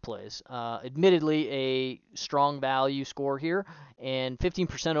stack plays. Admittedly, a strong value score here, and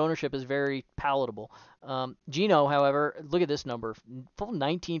 15% ownership is very palatable. Geno, however, look at this number. Full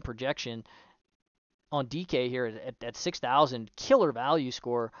 19 projection on DK here at 6,000, killer value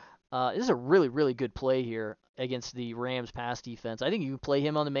score. This is a really, really good play here against the Rams pass defense. I think you can play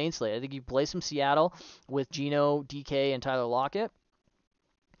him on the main slate. I think you play some Seattle with Geno, DK, and Tyler Lockett.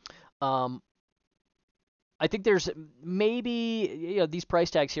 I think there's maybe these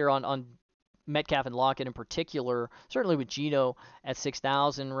price tags here on Metcalf and Lockett in particular, certainly with Geno at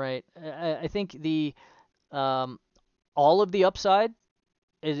 6,000, right? I think the all of the upside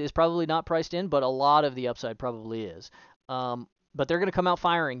is probably not priced in, but a lot of the upside probably is. But they're going to come out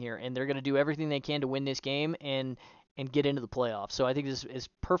firing here, and they're going to do everything they can to win this game and get into the playoffs. So I think this is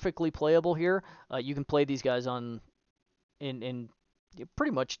perfectly playable here. You can play these guys in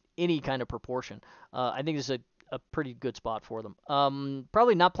pretty much any kind of proportion. I think this is a pretty good spot for them.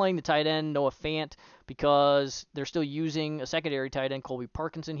 Probably not playing the tight end, Noah Fant, because they're still using a secondary tight end, Colby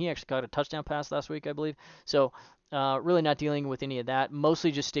Parkinson. He actually caught a touchdown pass last week, I believe. So really not dealing with any of that.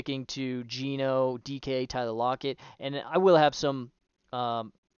 Mostly just sticking to Geno, DK, Tyler Lockett, and I will have some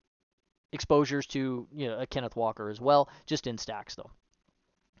exposures to a Kenneth Walker as well, just in stacks though.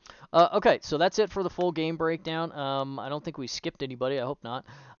 Okay, so that's it for the full game breakdown. I don't think we skipped anybody. I hope not.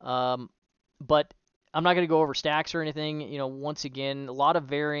 But I'm not going to go over stacks or anything. Once again, a lot of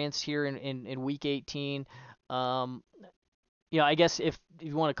variance here in Week 18. I guess if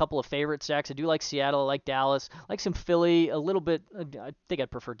you want a couple of favorite stacks, I do like Seattle, I like Dallas, I like some Philly, a little bit. I think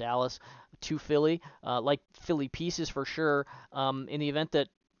I'd prefer Dallas to Philly. Like Philly pieces for sure. In the event that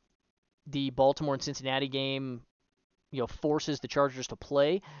the Baltimore and Cincinnati game forces the Chargers to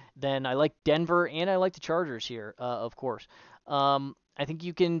play, then I like Denver and I like the Chargers here, of course. I think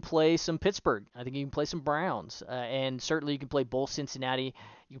you can play some Pittsburgh. I think you can play some Browns, and certainly you can play both Cincinnati.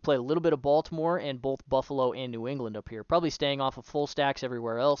 You can play a little bit of Baltimore and both Buffalo and New England up here. Probably staying off of full stacks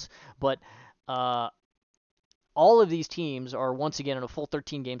everywhere else, but all of these teams are once again on a full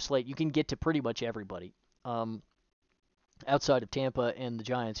 13-game slate. You can get to pretty much everybody. Outside of Tampa and the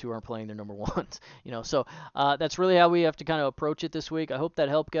Giants, who aren't playing their number ones, so that's really how we have to kind of approach it this week. I hope that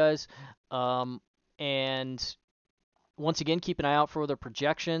helped, guys. And once again, keep an eye out for the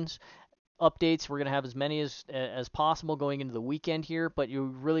projections updates. We're gonna have as many as possible going into the weekend here, but you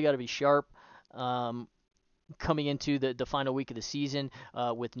really got to be sharp coming into the final week of the season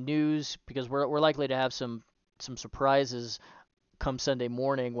with news, because we're likely to have some surprises come Sunday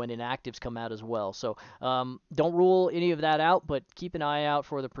morning when inactives come out as well. So don't rule any of that out, but keep an eye out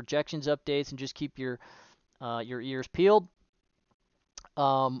for the projections updates and just keep your ears peeled.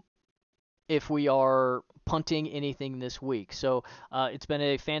 If we are punting anything this week. So it's been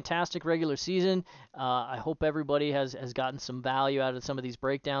a fantastic regular season. I hope everybody has gotten some value out of some of these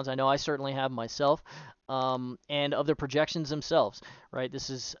breakdowns. I know I certainly have myself, and of the projections themselves, right? This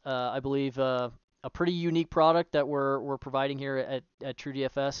is, I believe, a pretty unique product that we're providing here at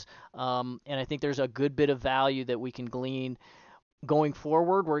TrueDFS, and I think there's a good bit of value that we can glean going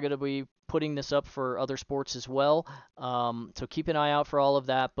forward. We're going to be putting this up for other sports as well, so keep an eye out for all of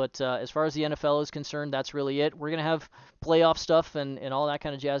that. But as far as the NFL is concerned, that's really it. We're going to have playoff stuff and all that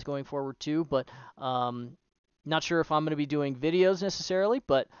kind of jazz going forward too, but not sure if I'm going to be doing videos necessarily,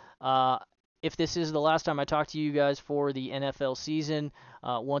 but if this is the last time I talk to you guys for the NFL season,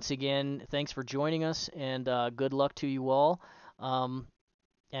 once again, thanks for joining us, and good luck to you all. And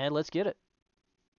let's get it.